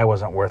decided that I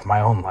wasn't worth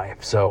my own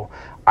life? So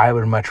I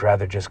would much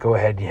rather just go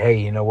ahead and, hey,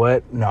 you know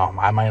what? No,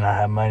 I might not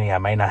have money. I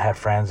might not have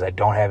friends. I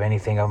don't have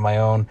anything of my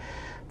own.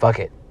 Fuck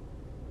it.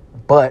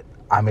 But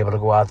I'm able to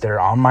go out there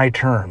on my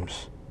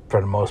terms for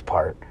the most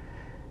part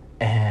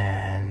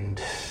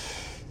and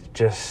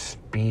just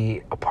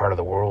be a part of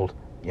the world,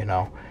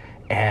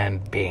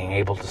 and being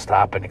able to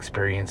stop and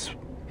experience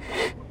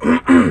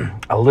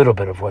a little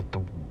bit of what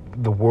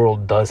the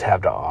world does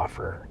have to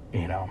offer,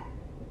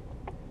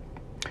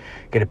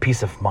 get a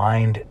peace of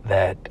mind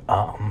that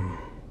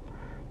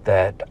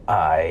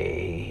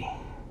I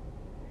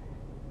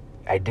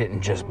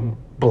didn't just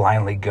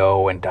blindly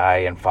go and die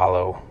and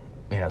follow,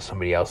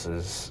 somebody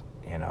else's,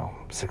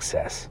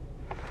 success.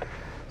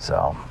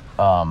 So,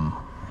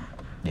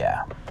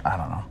 yeah, I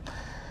don't know.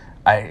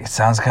 It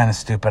sounds kind of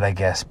stupid, I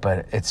guess,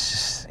 but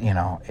it's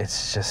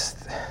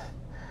just,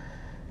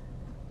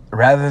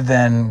 rather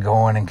than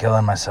going and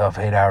killing myself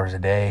 8 hours a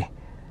day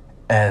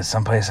at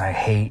someplace I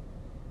hate,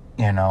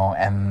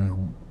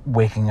 and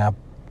waking up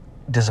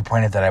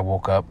disappointed that I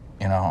woke up,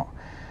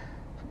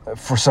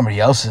 for somebody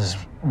else's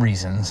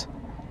reasons.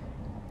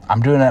 I'm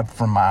doing that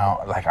for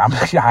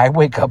I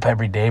wake up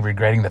every day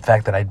regretting the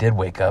fact that I did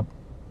wake up,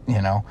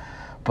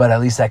 but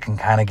at least I can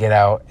kind of get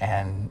out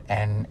and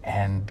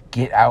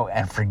get out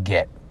and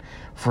forget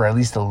for at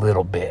least a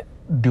little bit,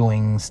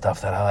 doing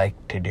stuff that I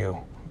like to do,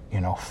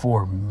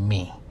 for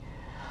me.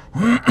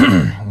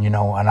 And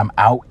I'm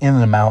out in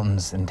the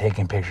mountains and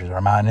taking pictures, or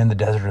I'm out in the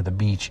desert or the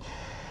beach,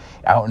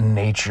 out in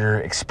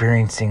nature,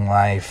 experiencing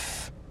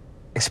life,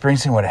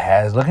 experiencing what it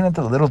has, looking at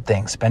the little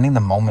things, spending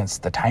the moments,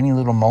 the tiny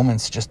little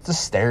moments, just to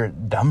stare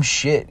at dumb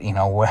shit,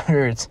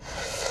 whether it's,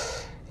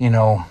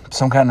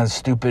 some kind of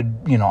stupid,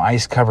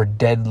 ice-covered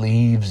dead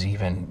leaves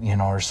even,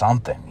 or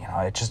something,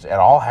 it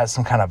all has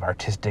some kind of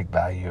artistic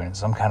value and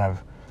some kind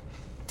of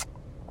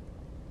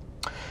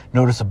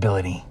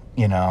noticeability,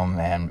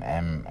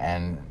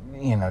 and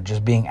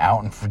just being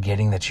out and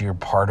forgetting that you're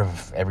part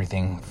of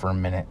everything for a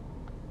minute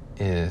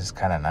is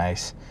kind of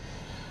nice.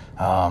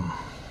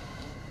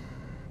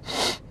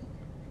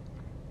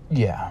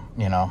 Yeah,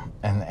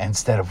 and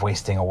instead of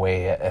wasting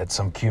away at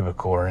some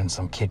cubicle or in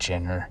some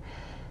kitchen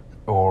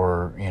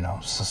or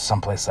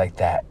someplace like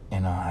that,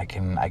 I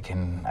can,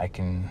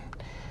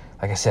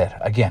 like I said,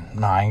 again,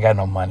 no, I ain't got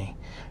no money.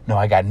 No,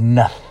 I got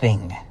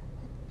nothing.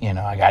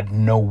 I got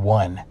no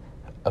one.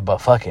 But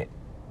fuck it.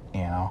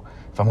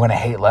 If I'm going to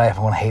hate life,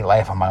 I'm going to hate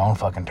life on my own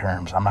fucking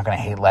terms. I'm not going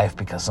to hate life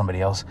because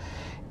somebody else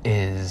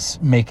is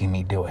making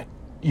me do it.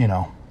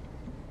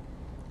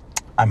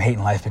 I'm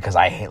hating life because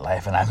I hate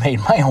life and I made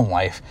my own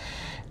life.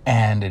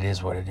 And it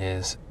is what it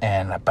is.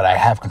 But I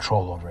have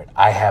control over it.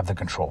 I have the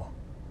control.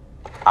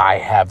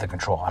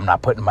 I'm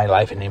not putting my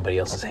life in anybody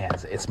else's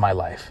hands. It's my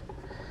life.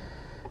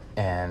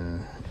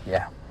 And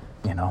yeah,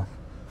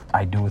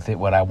 I do with it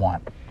what I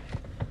want.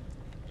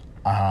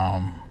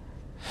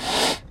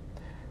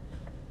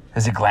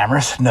 Is it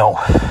glamorous? No.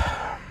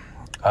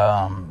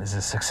 Is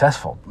it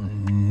successful?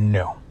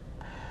 No.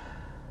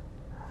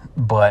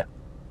 But,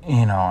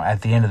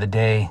 at the end of the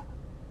day,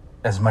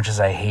 as much as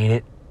I hate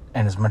it,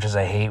 and as much as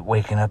I hate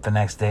waking up the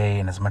next day,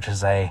 and as much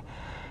as I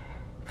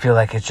feel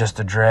like it's just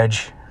a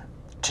dredge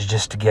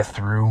to get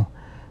through,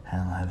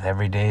 and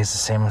every day is the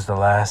same as the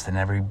last, and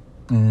every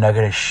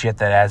nugget of shit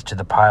that adds to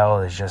the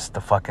pile is just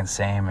the fucking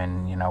same,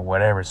 and,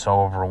 whatever, it's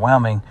so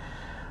overwhelming.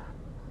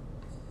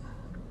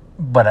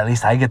 But at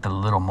least I get the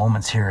little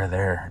moments here or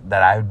there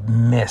that I would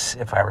miss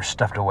if I were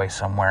stuffed away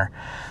somewhere,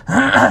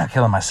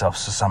 killing myself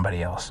to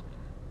somebody else.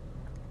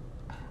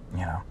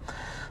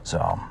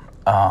 So,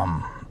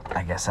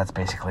 I guess that's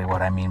basically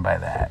what I mean by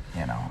that.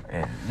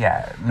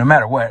 No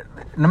matter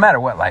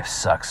what, life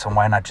sucks. So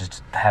why not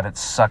just have it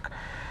suck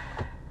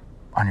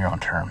on your own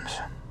terms?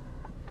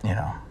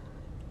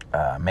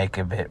 Make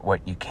of it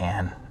what you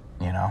can.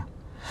 You're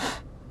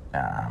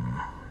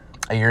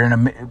in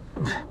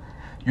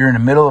the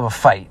middle of a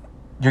fight.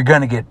 You're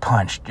gonna get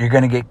punched. You're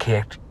gonna get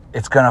kicked.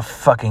 It's gonna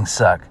fucking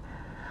suck.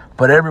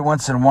 But every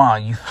once in a while,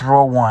 you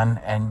throw one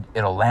and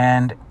it'll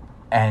land,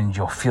 and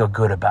you'll feel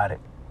good about it.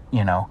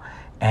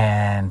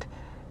 And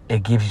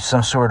it gives you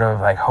some sort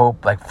of like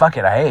hope, like, fuck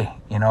it,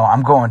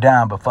 I'm going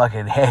down, but fuck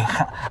it, hey,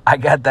 I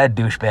got that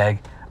douchebag.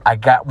 I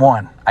got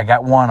one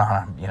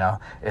on him.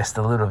 It's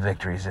the little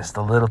victories, it's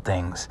the little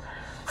things,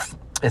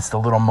 it's the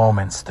little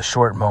moments, the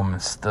short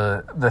moments,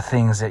 the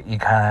things that you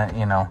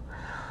kind of,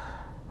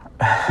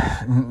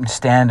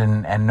 stand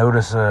and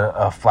notice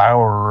a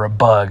flower or a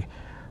bug.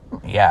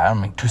 Yeah,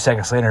 2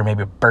 seconds later,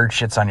 maybe a bird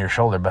shits on your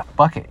shoulder, but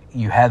fuck it,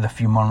 you had the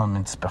few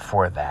moments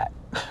before that,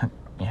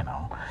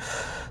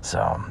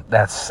 So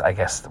that's, I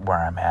guess, where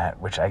I'm at,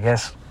 which I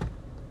guess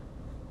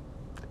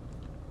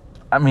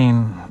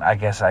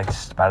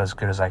it's about as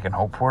good as I can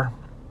hope for.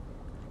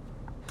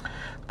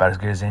 About as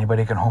good as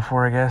anybody can hope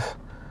for, I guess.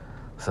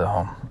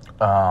 So,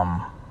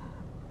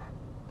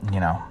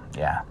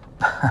 yeah.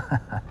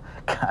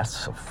 God, it's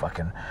so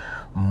fucking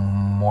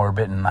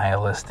morbid and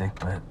nihilistic,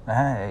 but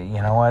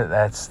you know what?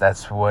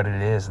 That's what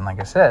it is. And like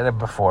I said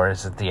before,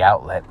 it's the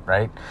outlet,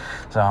 right?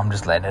 So I'm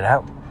just letting it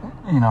out.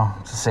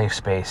 It's a safe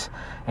space.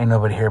 Ain't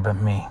nobody here but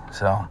me.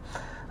 So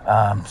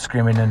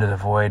screaming into the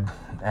void.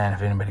 And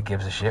if anybody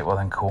gives a shit, well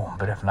then cool.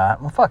 But if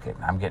not, well fuck it.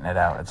 I'm getting it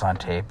out. It's on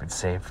tape. It's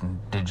safe and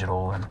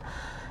digital and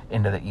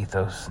into the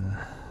ethos, and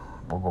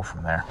we'll go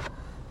from there.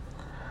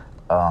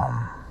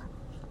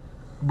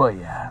 But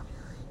yeah.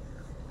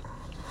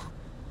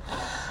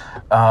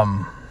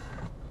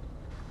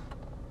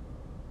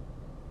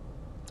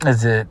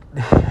 Is it,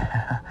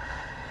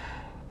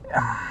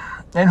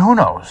 and who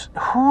knows,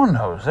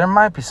 there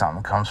might be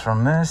something that comes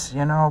from this,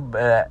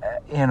 but,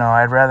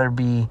 I'd rather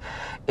be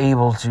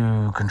able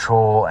to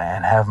control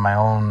and have my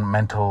own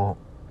mental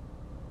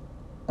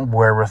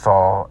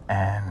wherewithal,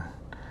 and,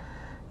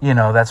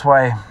 that's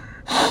why,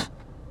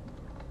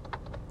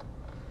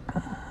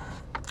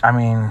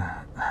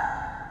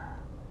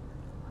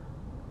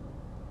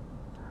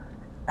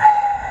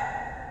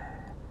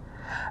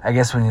 I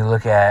guess when you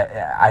look at,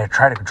 I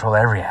try to control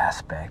every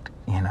aspect,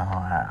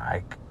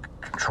 I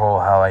control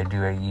how I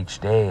do it each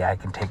day. I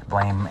can take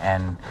blame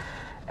and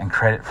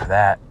credit for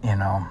that, in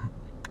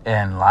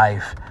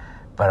life.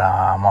 But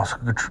I'm also,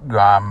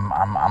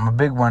 I'm a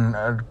big one,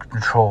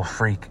 control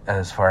freak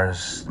as far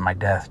as my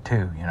death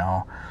too,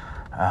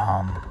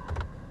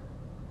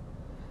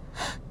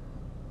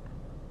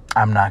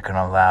 I'm not going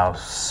to allow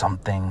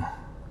something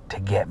to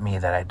get me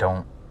that I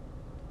don't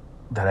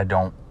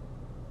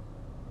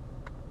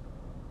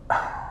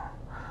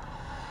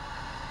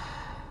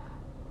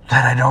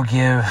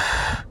give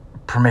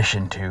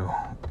permission to,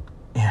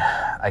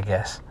 I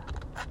guess,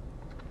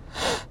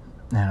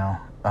 that's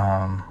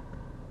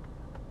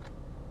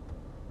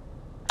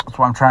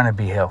why I'm trying to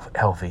be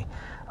healthy.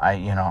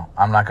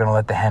 I'm not going to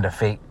let the hand of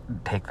fate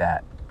take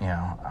that,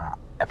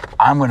 if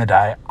I'm going to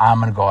die, I'm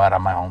going to go out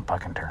on my own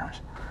fucking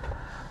terms.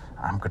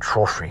 I'm a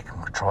control freak.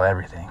 I'm control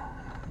everything.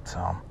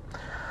 So,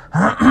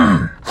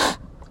 I'm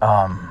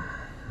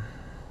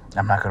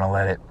not going to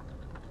let it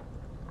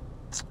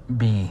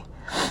be,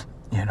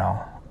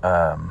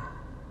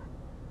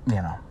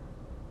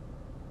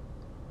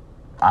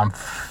 I'm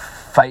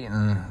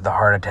fighting the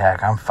heart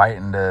attack. I'm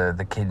fighting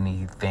the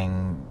kidney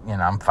thing.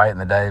 I'm fighting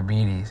the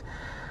diabetes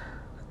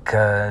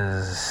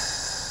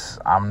because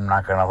I'm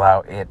not going to allow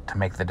it to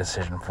make the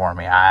decision for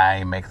me.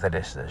 I make the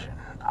decision.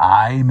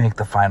 I make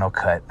the final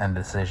cut and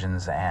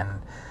decisions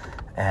and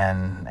the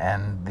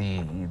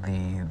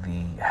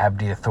have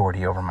the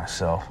authority over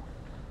myself.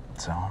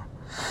 So,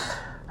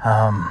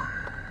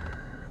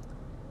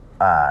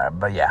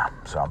 but yeah,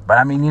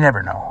 but you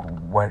never know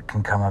what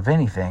can come of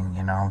anything,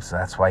 so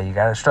that's why you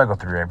gotta struggle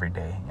through every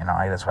day,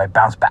 that's why I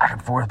bounce back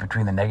and forth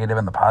between the negative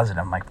and the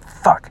positive. I'm like,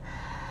 fuck,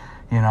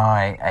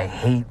 I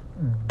hate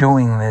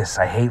doing this.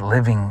 I hate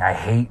living. I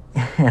hate,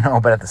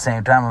 but at the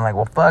same time, I'm like,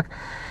 well, fuck,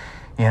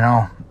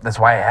 that's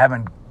why I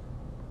haven't,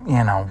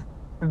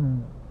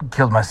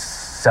 killed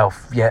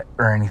myself yet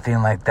or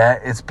anything like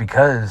that. It's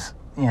because,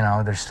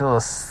 there's still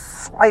a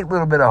slight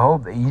little bit of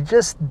hope that you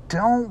just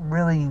don't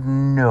really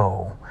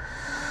know.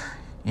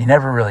 You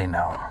never really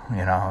know,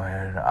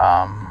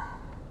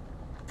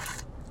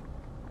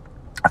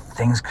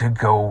 things could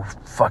go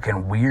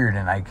fucking weird,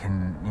 and I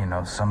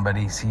can,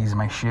 somebody sees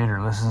my shit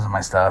or listens to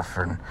my stuff,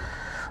 and,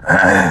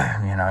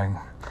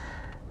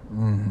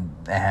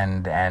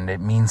 and it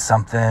means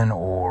something,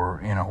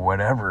 or,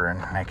 whatever,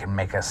 and I can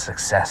make a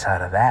success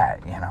out of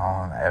that,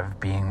 of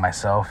being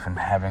myself and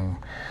having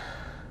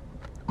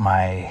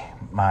my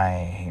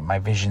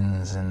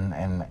visions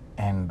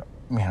and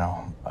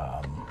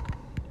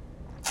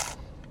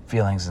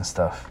feelings and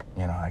stuff.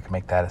 I can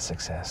make that a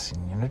success,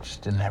 and it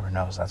just never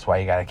knows. That's why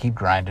you got to keep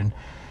grinding.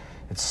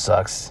 It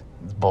sucks,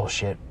 it's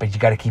bullshit, but you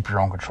got to keep your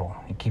own control.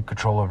 You keep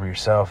control over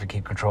yourself, you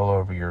keep control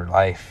over your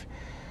life,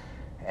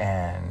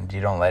 and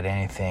you don't let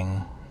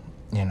anything,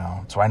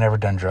 that's why I never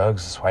done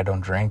drugs. That's why I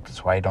don't drink.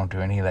 That's why I don't do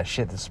any of that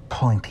shit that's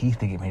pulling teeth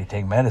to get me to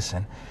take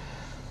medicine.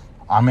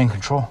 I'm in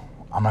control.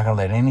 I'm not going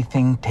to let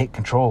anything take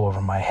control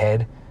over my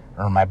head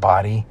or my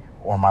body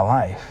or my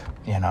life,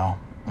 and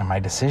my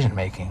decision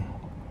making.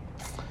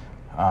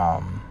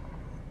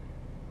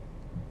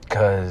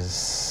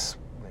 Because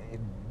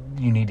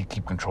you need to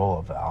keep control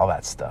of all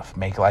that stuff.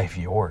 Make life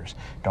yours.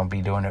 Don't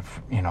be doing it,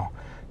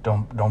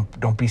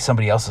 don't be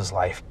somebody else's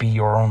life. Be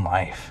your own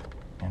life,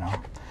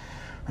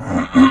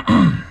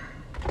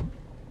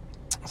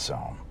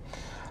 So,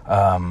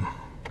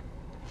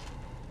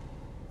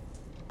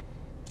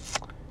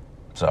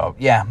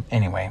 yeah,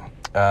 anyway.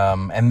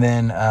 And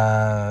then,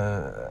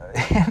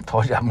 I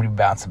told you I'm going to be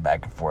bouncing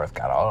back and forth,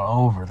 got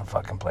all over the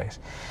fucking place.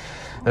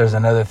 There's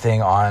another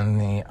thing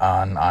on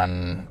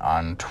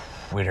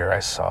Twitter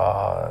I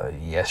saw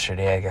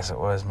yesterday, I guess it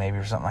was, maybe,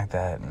 or something like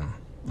that, and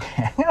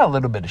I got a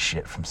little bit of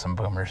shit from some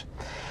boomers,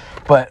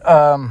 but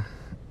I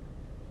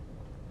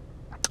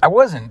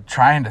wasn't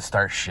trying to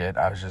start shit.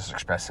 I was just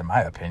expressing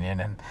my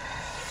opinion, and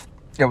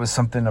it was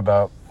something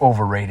about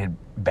overrated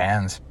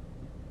bands.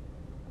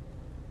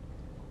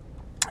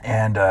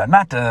 And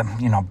not to,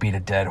 beat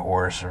a dead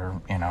horse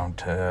or,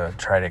 to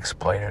try to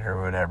exploit it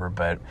or whatever,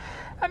 but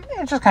I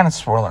mean, just kind of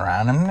swirl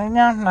around and,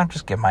 not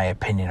just give my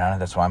opinion on it.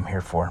 That's what I'm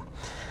here for.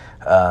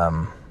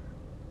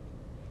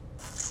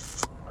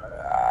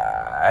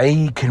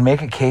 I can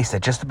make a case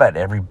that just about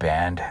every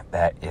band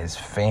that is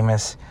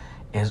famous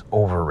is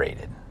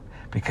overrated,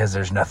 because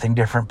there's nothing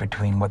different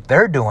between what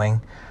they're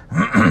doing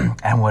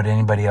and what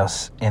anybody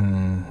else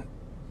in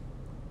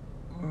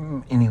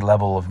any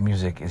level of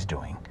music is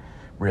doing,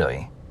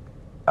 really.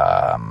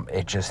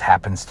 It just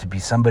happens to be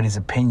somebody's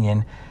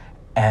opinion,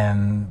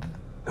 and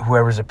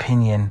whoever's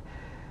opinion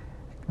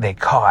they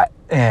caught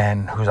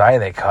and whose eye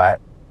they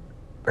caught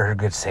are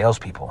good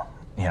salespeople.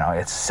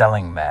 It's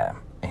selling them.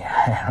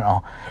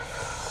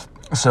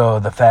 So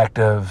the fact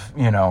of,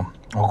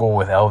 we'll go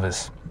with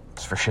Elvis,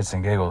 just for shits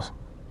and giggles.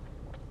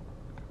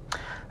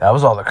 That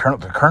was all the Colonel.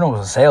 The Colonel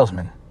was a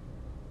salesman.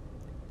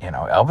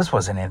 Elvis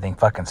wasn't anything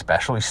fucking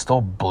special. He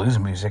stole blues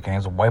music, and he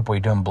was a white boy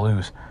doing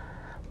blues.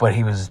 But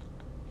he was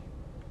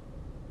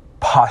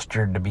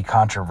postured to be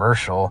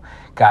controversial,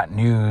 got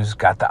news,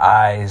 got the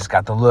eyes,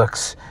 got the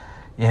looks,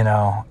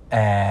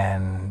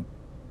 and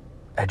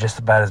had just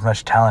about as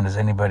much talent as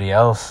anybody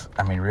else.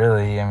 I mean,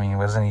 really, he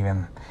wasn't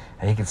even,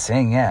 he could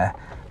sing, yeah,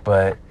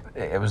 but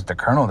it was the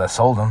Colonel that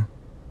sold him,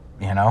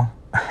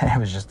 It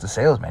was just the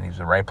salesman. He was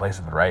the right place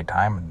at the right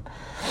time, and,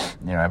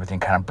 everything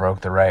kind of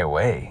broke the right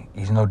way.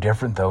 He's no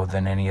different, though,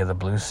 than any of the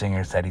blues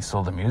singers that he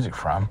sold the music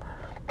from,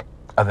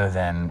 other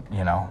than,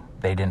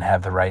 they didn't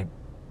have the right,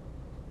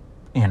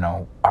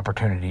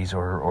 opportunities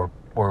or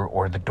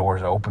the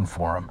doors open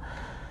for him.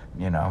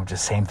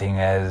 Just same thing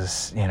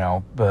as,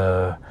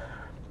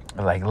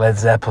 like Led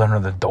Zeppelin or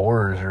the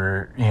Doors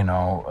or, the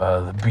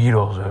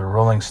Beatles or the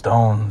Rolling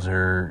Stones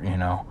or,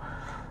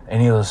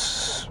 any of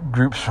those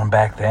groups from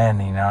back then,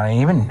 and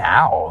even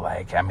now,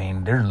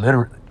 they're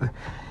literally,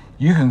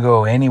 you can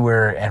go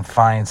anywhere and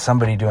find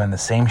somebody doing the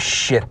same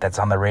shit that's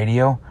on the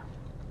radio,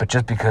 but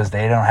just because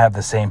they don't have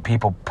the same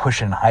people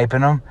pushing,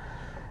 hyping them,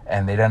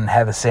 and they didn't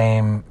have the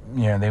same,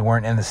 they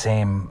weren't in the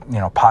same,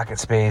 pocket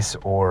space,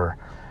 or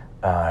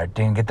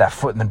didn't get that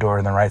foot in the door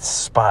in the right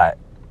spot,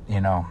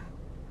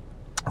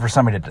 for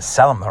somebody to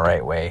sell them the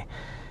right way,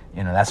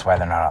 that's why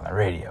they're not on the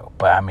radio.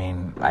 But,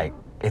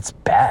 it's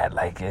bad.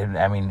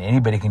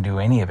 Anybody can do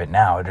any of it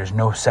now. There's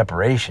no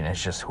separation.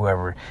 It's just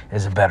whoever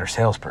is a better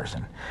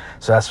salesperson.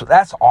 So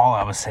that's all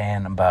I was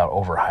saying about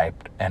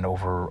overhyped and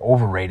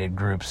overrated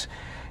groups,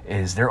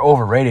 is they're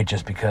overrated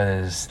just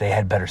because they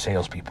had better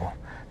salespeople.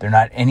 They're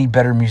not any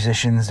better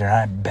musicians. They're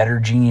not better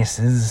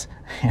geniuses.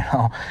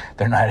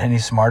 They're not any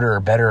smarter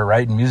or better at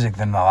writing music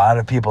than a lot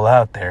of people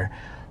out there.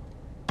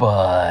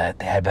 but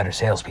they had better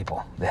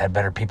salespeople. They had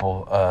better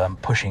people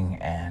pushing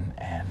and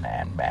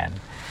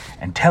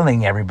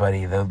telling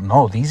everybody that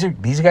no,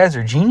 these guys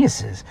are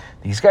geniuses.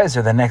 These guys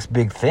are the next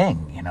big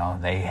thing. You know,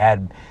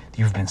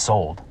 you've been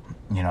sold.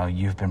 You know,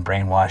 you've been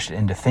brainwashed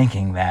into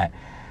thinking that,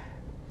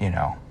 you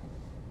know,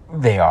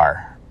 they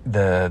are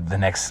the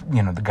next,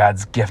 you know, the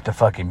God's gift of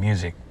fucking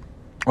music.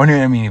 Or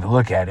I mean, if you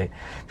look at it,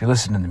 if you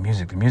listen to the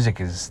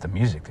music is the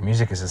music. The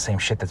music is the same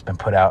shit that's been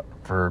put out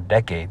for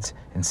decades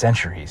and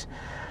centuries.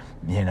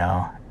 You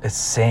know, it's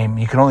the same.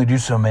 You can only do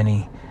so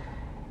many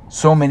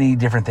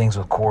different things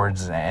with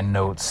chords and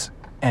notes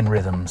and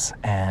rhythms.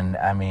 And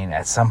I mean,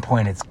 at some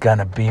point it's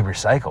gonna be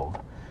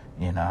recycled,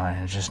 you know,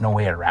 and there's just no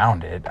way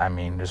around it. I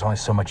mean, there's only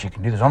so much you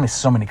can do. There's only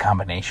so many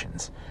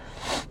combinations,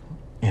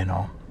 you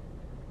know,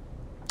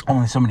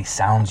 only so many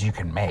sounds you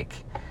can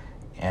make.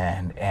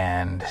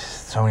 And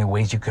so many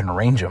ways you can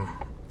arrange them,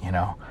 you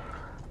know.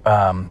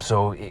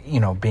 So,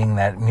 you know, being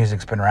that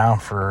music's been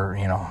around for,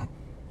 you know,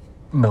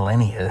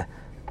 millennia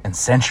and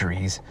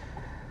centuries,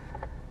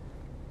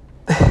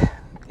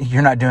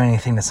 you're not doing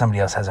anything that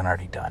somebody else hasn't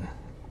already done,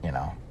 you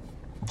know.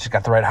 You just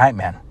got the right hype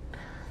man,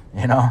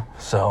 you know.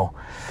 So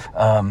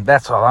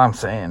that's all I'm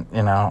saying,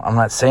 you know. I'm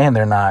not saying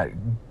that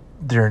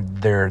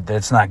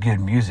it's not good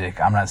music.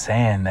 I'm not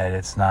saying that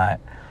it's not.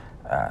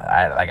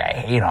 I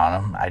hate on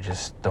them. I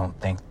just don't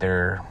think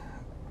they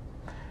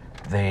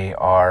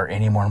are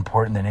any more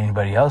important than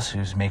anybody else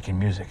who's making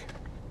music.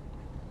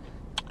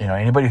 You know,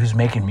 anybody who's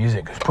making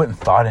music, who's putting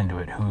thought into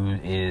it, who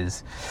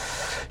is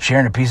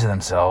sharing a piece of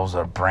themselves,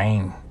 a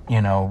brain,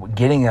 you know,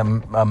 getting a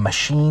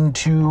machine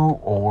to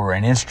or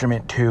an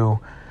instrument to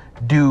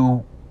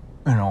do,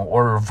 you know,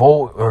 or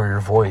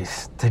your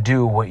voice to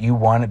do what you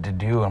want it to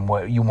do and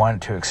what you want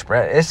it to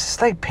express. It's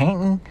just like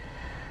painting.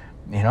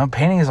 You know,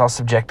 painting is all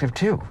subjective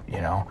too,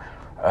 you know.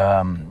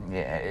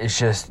 It's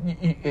just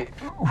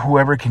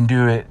whoever can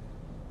do it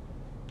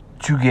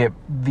to get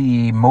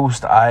the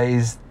most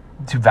eyes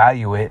to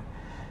value it,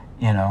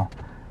 you know.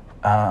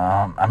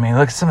 I mean,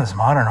 look at some of this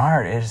modern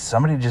art. It's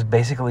somebody just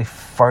basically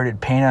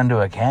farted paint onto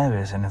a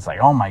canvas, and it's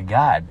like, oh my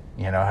God,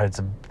 you know,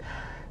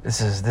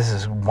 this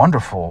is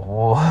wonderful.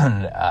 Well,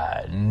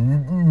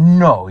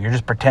 no, you're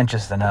just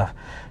pretentious enough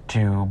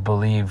to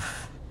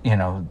believe, you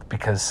know,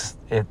 because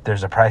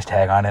there's a price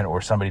tag on it,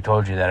 or somebody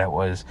told you that it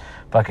was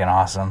fucking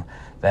awesome,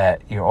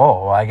 that you're,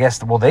 oh, well, I guess,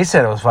 they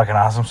said it was fucking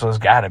awesome, so it's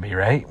gotta be,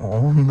 right?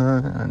 Well,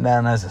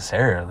 not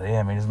necessarily.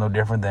 I mean, it's no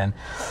different than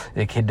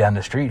the kid down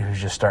the street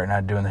who's just starting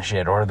out doing the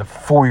shit, or the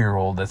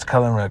 4-year-old that's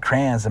coloring with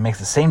crayons that makes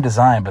the same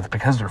design, but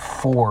because they're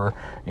 4,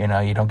 you know,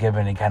 you don't give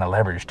any kind of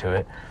leverage to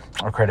it,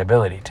 or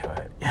credibility to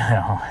it, you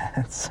know.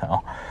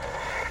 So,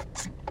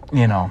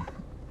 you know,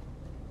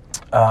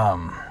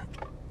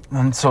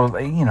 and so,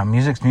 you know,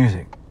 music's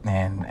music,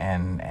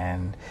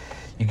 and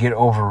you get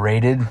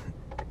overrated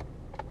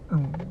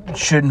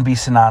shouldn't be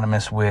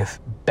synonymous with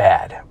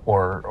bad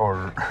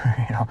or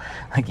you know,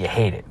 like you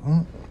hate it.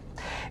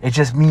 It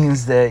just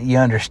means that you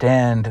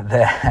understand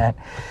that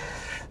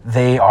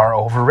they are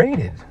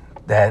overrated,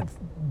 that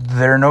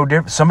they're no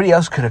different. Somebody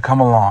else could have come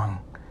along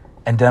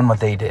and done what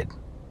they did.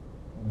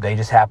 They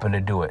just happened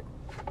to do it,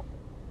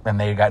 and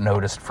they got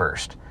noticed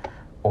first,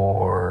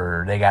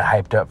 or they got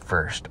hyped up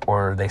first,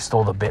 or they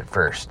stole the bit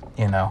first,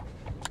 you know.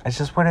 It's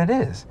just what it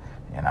is,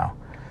 you know.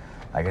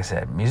 Like I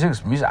said,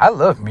 music's music. I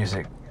love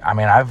music. I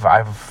mean,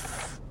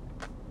 I've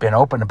been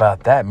open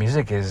about that.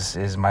 Music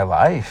is my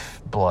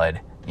life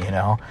blood, you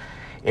know.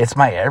 It's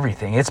my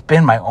everything. It's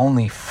been my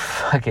only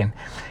fucking,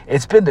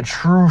 it's been the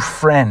true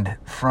friend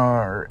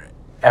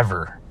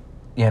forever,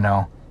 you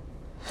know.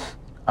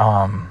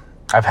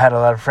 I've had a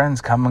lot of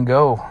friends come and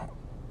go,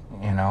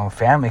 you know,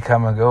 family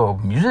come and go.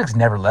 Music's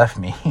never left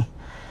me.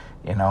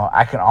 You know,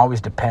 I can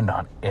always depend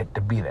on it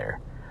to be there.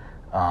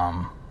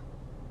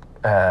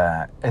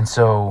 And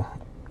so,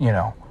 you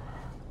know,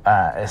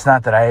 it's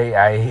not that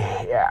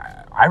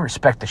I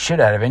respect the shit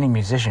out of any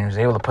musician who's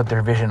able to put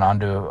their vision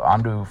onto the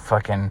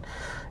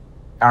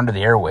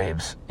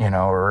airwaves, you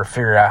know, or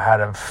figure out how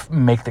to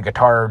make the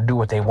guitar do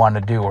what they want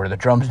to do, or the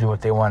drums do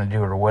what they want to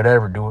do, or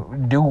whatever,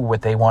 do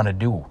what they want to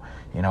do.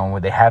 You know,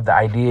 when they have the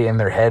idea in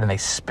their head and they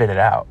spit it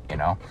out, you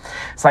know.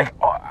 It's like,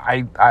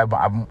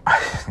 I'm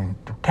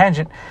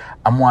tangent.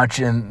 I'm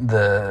watching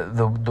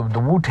the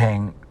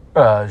Wu-Tang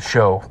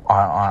show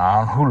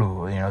on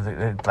Hulu. You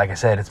know, like I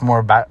said, it's more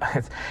about,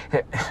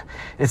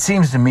 it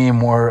seems to me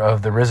more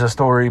of the RZA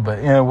story, but,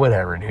 you know,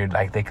 whatever, dude.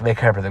 Like, they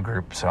cover the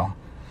group, so.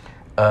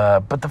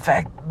 But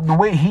the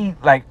way he,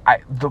 like,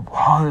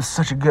 it's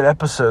such a good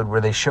episode where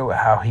they show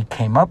how he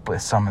came up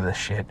with some of this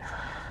shit,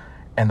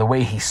 and the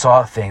way he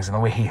saw things, and the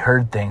way he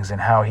heard things,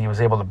 and how he was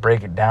able to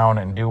break it down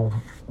and do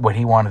what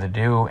he wanted to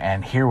do,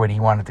 and hear what he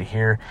wanted to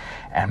hear,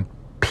 and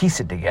piece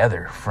it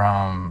together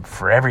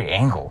for every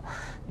angle,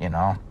 you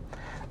know.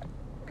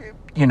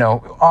 You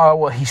know, oh,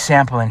 well, he's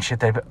sampling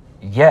shit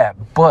yeah,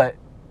 but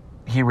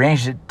he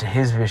arranged it to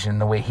his vision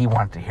the way he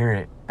wanted to hear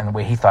it, and the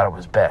way he thought it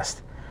was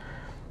best.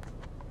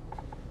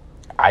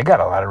 I got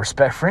a lot of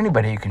respect for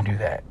anybody who can do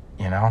that,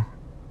 you know.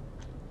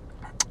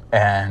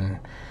 And,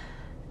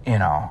 you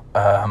know,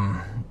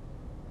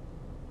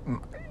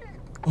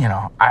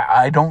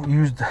 I don't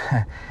use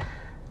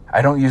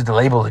I don't use the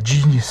label of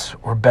genius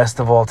or best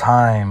of all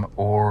time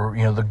or,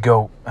 the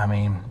GOAT. I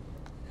mean,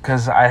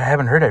 because I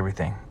haven't heard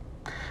everything.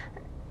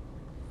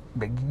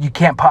 You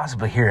can't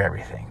possibly hear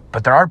everything.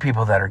 But there are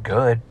people that are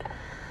good,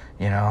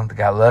 that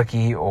got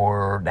lucky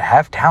or that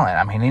have talent.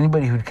 I mean,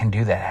 anybody who can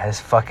do that has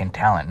fucking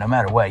talent, no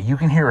matter what. You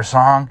can hear a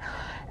song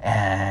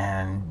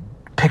and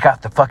pick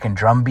out the fucking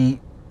drum beat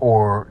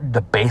or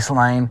the bass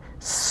line,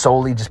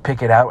 solely just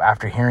pick it out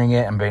after hearing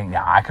it and being,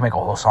 I can make a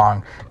whole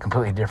song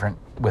completely different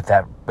with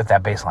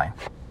that bass line.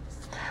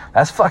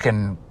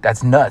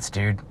 That's nuts,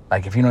 dude.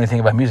 Like, if you know anything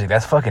about music,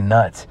 that's fucking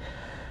nuts.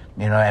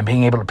 And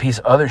being able to piece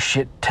other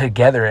shit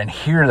together and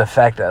hear the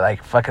fact that,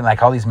 like, fucking,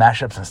 like, all these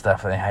mashups and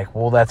stuff, and like,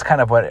 well, that's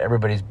kind of what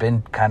everybody's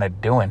been kind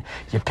of doing.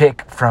 You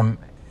pick from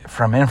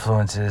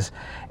influences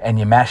and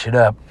you mash it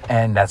up,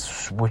 and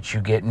that's what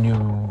you get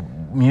new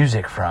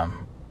music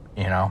from.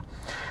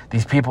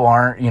 These people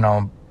aren't,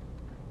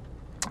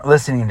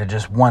 listening to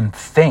just one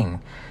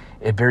thing.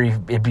 It'd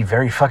be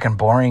very fucking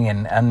boring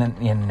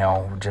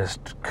and just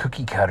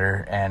cookie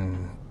cutter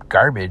and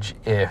garbage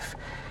if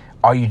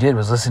all you did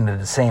was listen to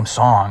the same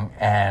song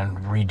and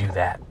redo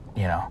that.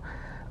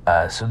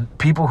 So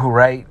people who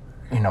write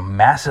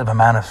massive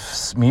amount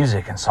of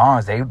music and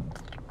songs,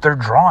 they're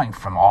drawing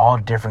from all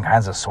different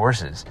kinds of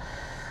sources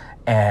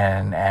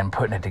and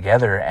putting it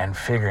together and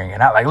figuring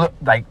it out. Like, look,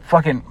 like,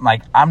 fucking,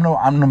 like, I'm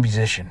no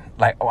musician.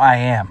 Like, I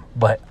am,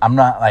 but I'm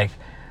not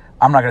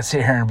gonna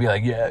sit here and be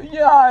like,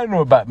 yeah, I know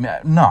about me.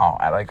 No,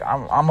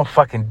 I'm a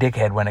fucking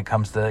dickhead when it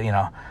comes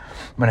to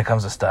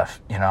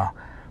stuff.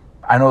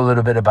 I know a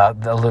little bit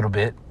about a little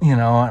bit,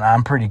 and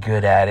I'm pretty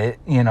good at it.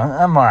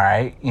 I'm all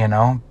right.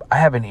 I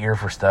have an ear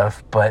for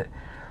stuff, but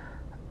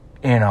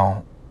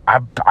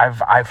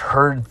I've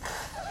heard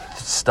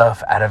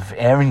stuff out of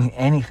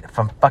any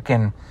from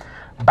fucking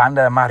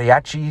banda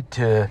mariachi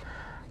to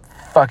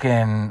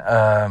fucking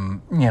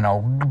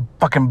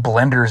fucking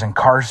blenders and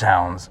car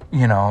sounds,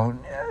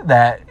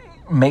 that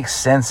makes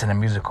sense in a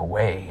musical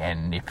way.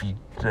 And if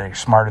you're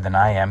smarter than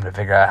I am to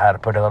figure out how to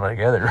put it all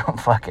together,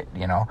 fuck it,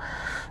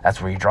 that's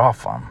where you draw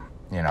from,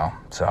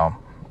 So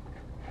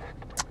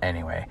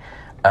anyway,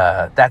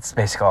 that's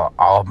basically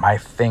all of my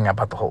thing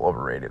about the whole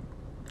overrated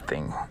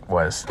thing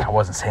was. I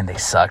wasn't saying they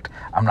sucked.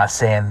 I'm not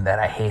saying that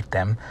I hate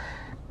them.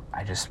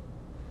 I just,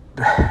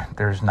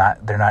 they're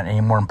not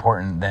any more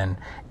important than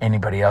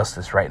anybody else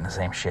that's writing the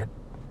same shit.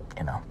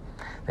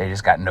 They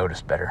just got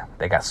noticed better.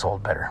 They got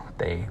sold better.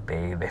 They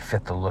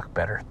fit the look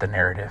better, the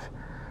narrative.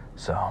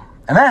 So,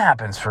 and that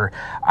happens for,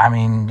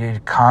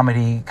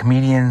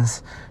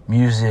 comedians,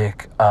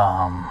 music,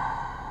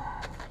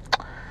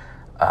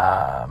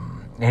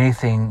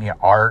 anything,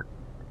 art,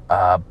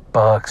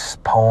 books,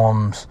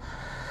 poems,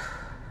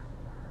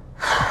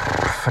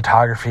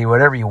 photography,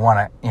 whatever you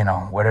want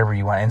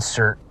to,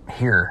 insert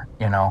here,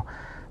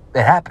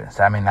 it happens.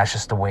 That's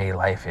just the way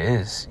life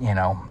is.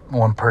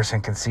 One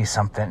person can see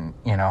something,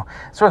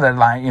 sort of that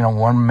line,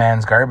 one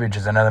man's garbage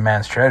is another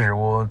man's treasure.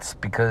 Well, it's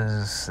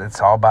because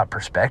it's all about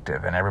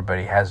perspective, and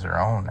everybody has their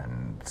own,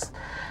 and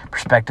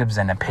perspectives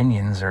and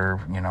opinions are,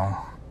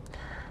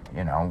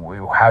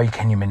 how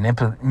can you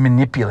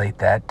manipulate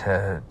that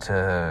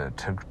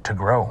to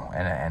grow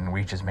and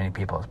reach as many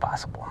people as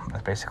possible.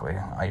 That's basically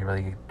all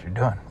you're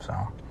doing. So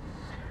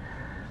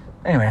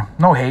anyway,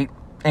 no hate.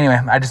 Anyway,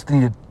 I just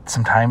needed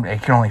some time. I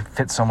can only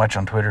fit so much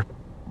on Twitter.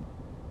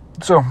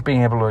 So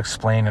being able to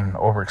explain and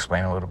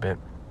over-explain a little bit,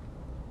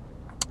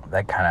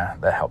 that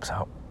helps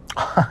out.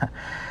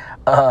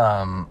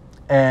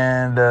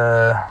 And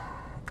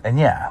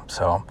yeah,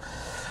 so,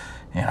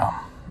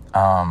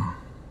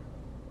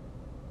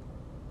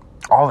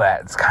 all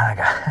that, it's kind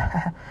of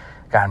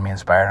gotten me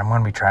inspired. I'm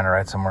going to be trying to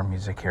write some more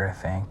music here, I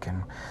think,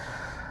 and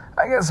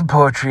I got some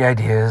poetry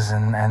ideas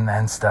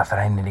and stuff that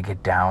I need to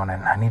get down,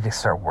 and I need to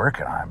start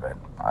working on, but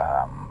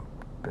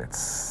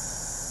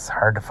it's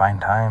hard to find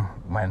time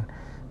when,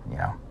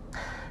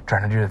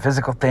 trying to do the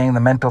physical thing, the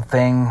mental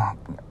thing,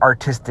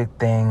 artistic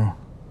thing,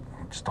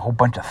 just a whole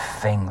bunch of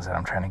things that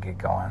I'm trying to get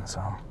going,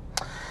 so.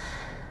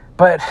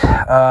 But,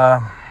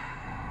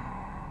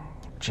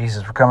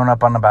 Jesus, we're coming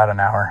up on about an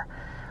hour,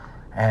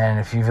 and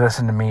if you've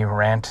listened to me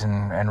rant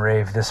and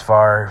rave this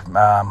far,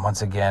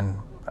 once again,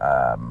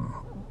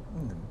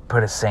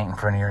 put a saint in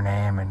front of your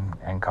name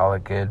and call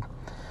it good.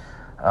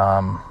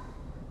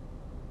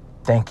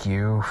 Thank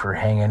you for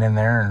hanging in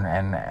there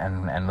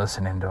and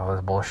listening to all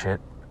this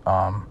bullshit.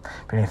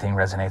 If anything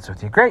resonates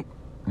with you, great.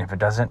 And if it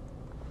doesn't,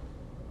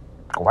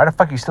 why the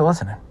fuck are you still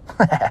listening?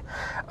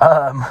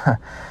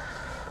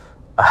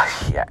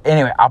 Yeah.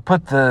 Anyway, I'll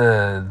put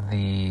the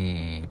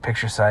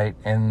picture site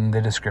in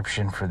the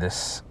description for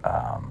this,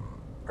 or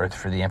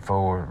for the info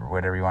or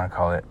whatever you want to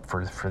call it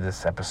for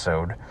this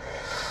episode.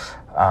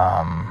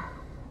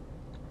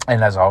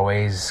 And as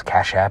always,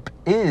 Cash App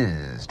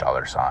is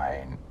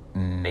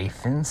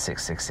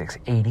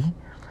 $Nathan66680.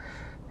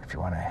 If you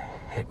want to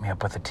hit me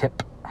up with a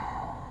tip,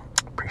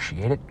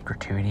 appreciate it.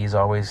 Gratuity is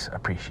always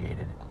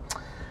appreciated.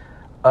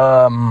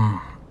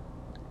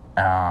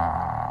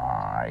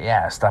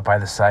 stop by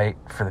the site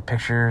for the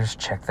pictures.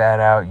 Check that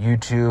out.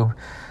 YouTube.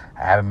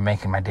 I haven't been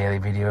making my daily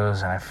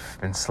videos, and I've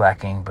been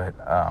slacking, but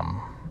I've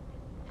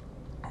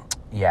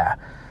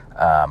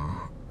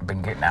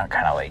been getting out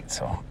kind of late,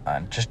 so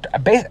and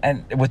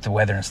with the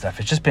weather and stuff,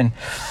 I've just trying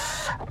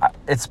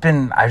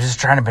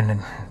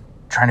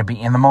to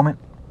be in the moment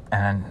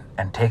and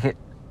take it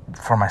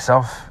for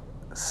myself.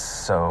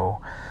 So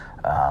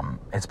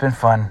it's been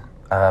fun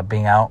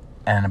being out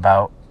and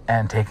about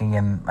and taking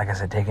in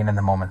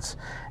the moments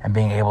and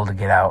being able to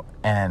get out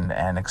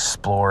and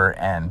explore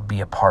and be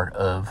a part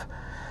of.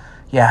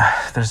 Yeah,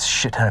 there's a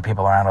shit ton of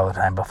people around all the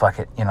time, but fuck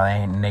it,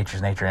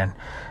 nature's nature,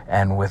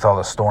 and with all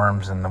the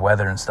storms and the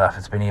weather and stuff,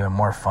 it's been even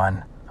more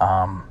fun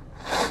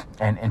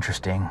and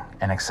interesting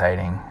and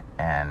exciting,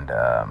 and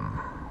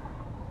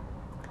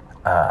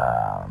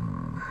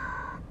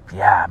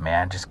yeah,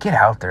 man, just get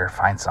out there,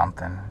 find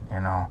something,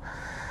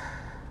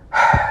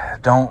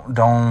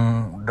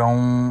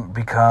 Don't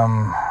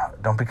become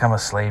a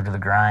slave to the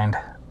grind.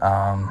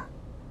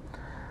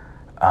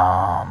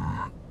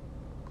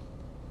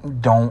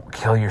 Don't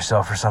kill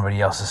yourself for somebody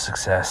else's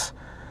success.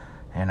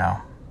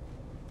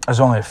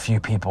 There's only a few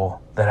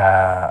people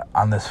that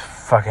on this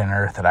fucking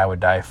earth that I would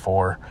die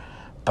for,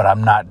 but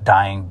I'm not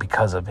dying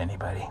because of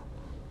anybody.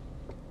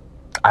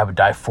 I would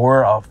die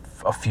for a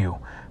few,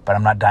 but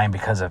I'm not dying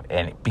because of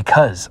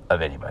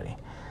anybody.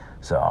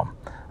 So,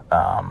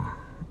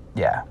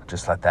 yeah,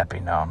 just let that be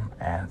known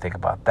and think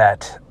about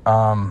that.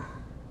 And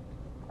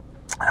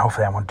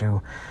hopefully I won't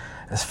do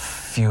as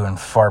few and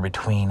far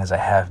between as I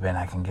have been.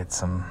 I can get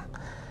some,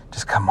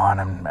 just come on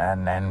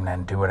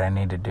and do what I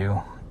need to do.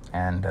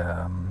 And,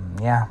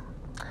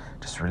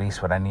 just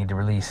release what I need to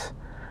release.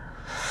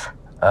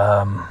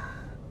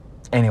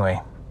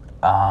 Anyway,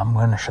 I'm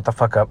going to shut the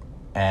fuck up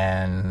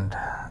and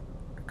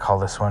call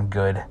this one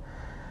good.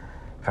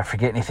 If I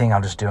forget anything,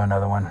 I'll just do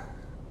another one.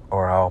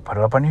 Or I'll put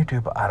it up on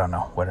YouTube. I don't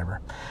know,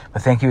 whatever.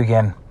 But thank you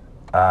again,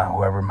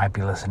 whoever might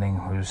be listening,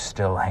 who's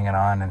still hanging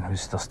on and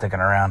who's still sticking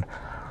around.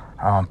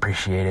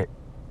 Appreciate it.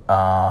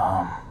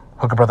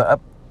 Hook a brother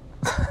up.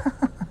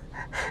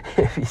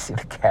 If you see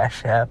the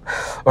Cash App,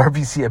 or if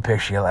you see a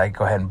picture you like,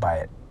 go ahead and buy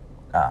it.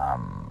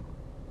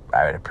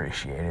 I would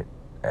appreciate it.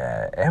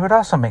 It would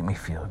also make me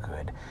feel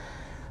good.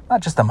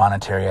 Not just the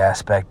monetary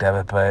aspect of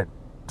it, but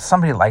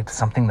somebody liked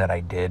something that I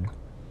did.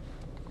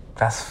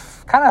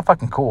 That's kind of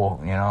fucking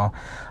cool,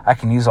 I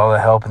can use all the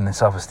help in the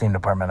self-esteem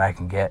department I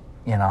can get,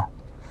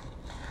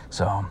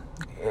 So,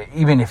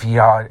 even if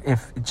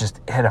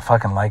just hit a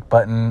fucking like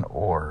button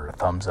or a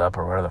thumbs up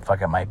or whatever the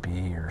fuck it might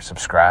be, or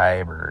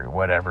subscribe or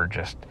whatever,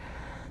 just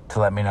to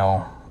let me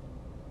know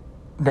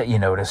that you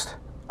noticed,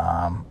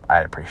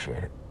 I'd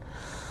appreciate it.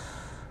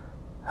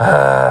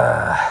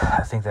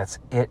 I think that's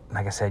it.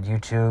 Like I said,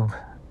 YouTube,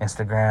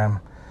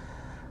 Instagram,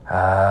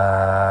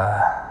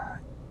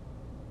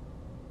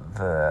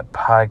 the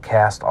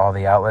podcast, all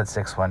the outlets,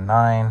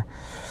 619.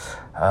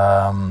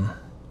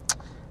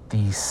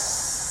 The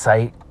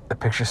site, the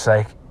picture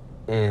site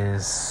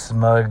is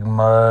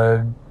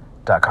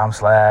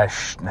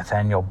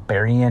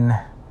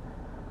smugmug.com/NathanielBarian.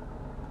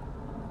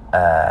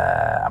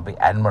 I'll be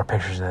adding more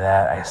pictures of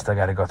that. I still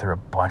got to go through a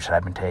bunch that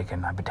I've been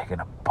taking. I've been taking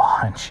a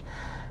bunch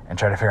and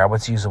try to figure out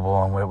what's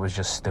usable and what was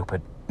just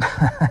stupid.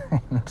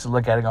 Just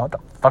look at it and go, what the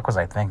fuck was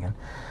I thinking?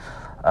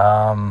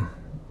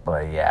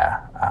 But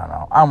yeah, I don't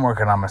know. I'm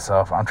working on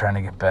myself. I'm trying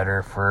to get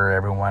better for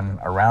everyone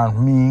around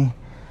me,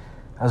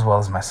 as well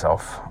as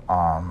myself.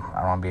 I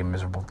don't want to be a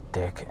miserable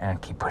dick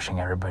and keep pushing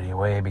everybody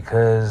away,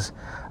 because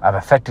I've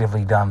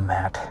effectively done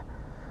that.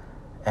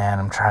 And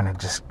I'm trying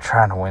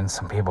to win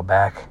some people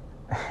back,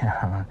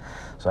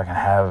 so I can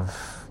have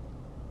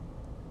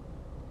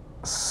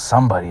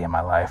somebody in my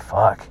life.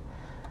 Fuck.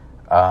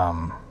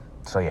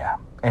 So yeah.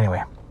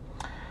 Anyway,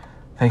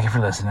 thank you for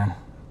listening.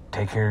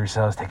 Take care of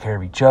yourselves. Take care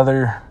of each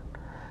other.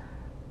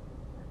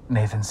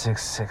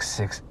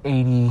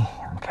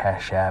 Nathan66680 on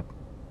Cash App.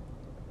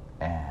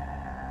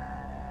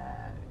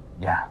 And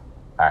yeah.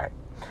 Alright.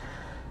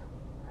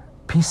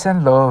 Peace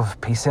and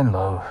love. Peace and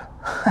love.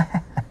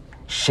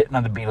 Shitting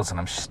on the Beatles and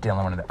I'm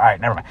stealing one of them.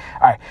 Alright, never mind.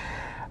 Alright.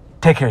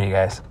 Take care, you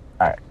guys.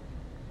 Alright.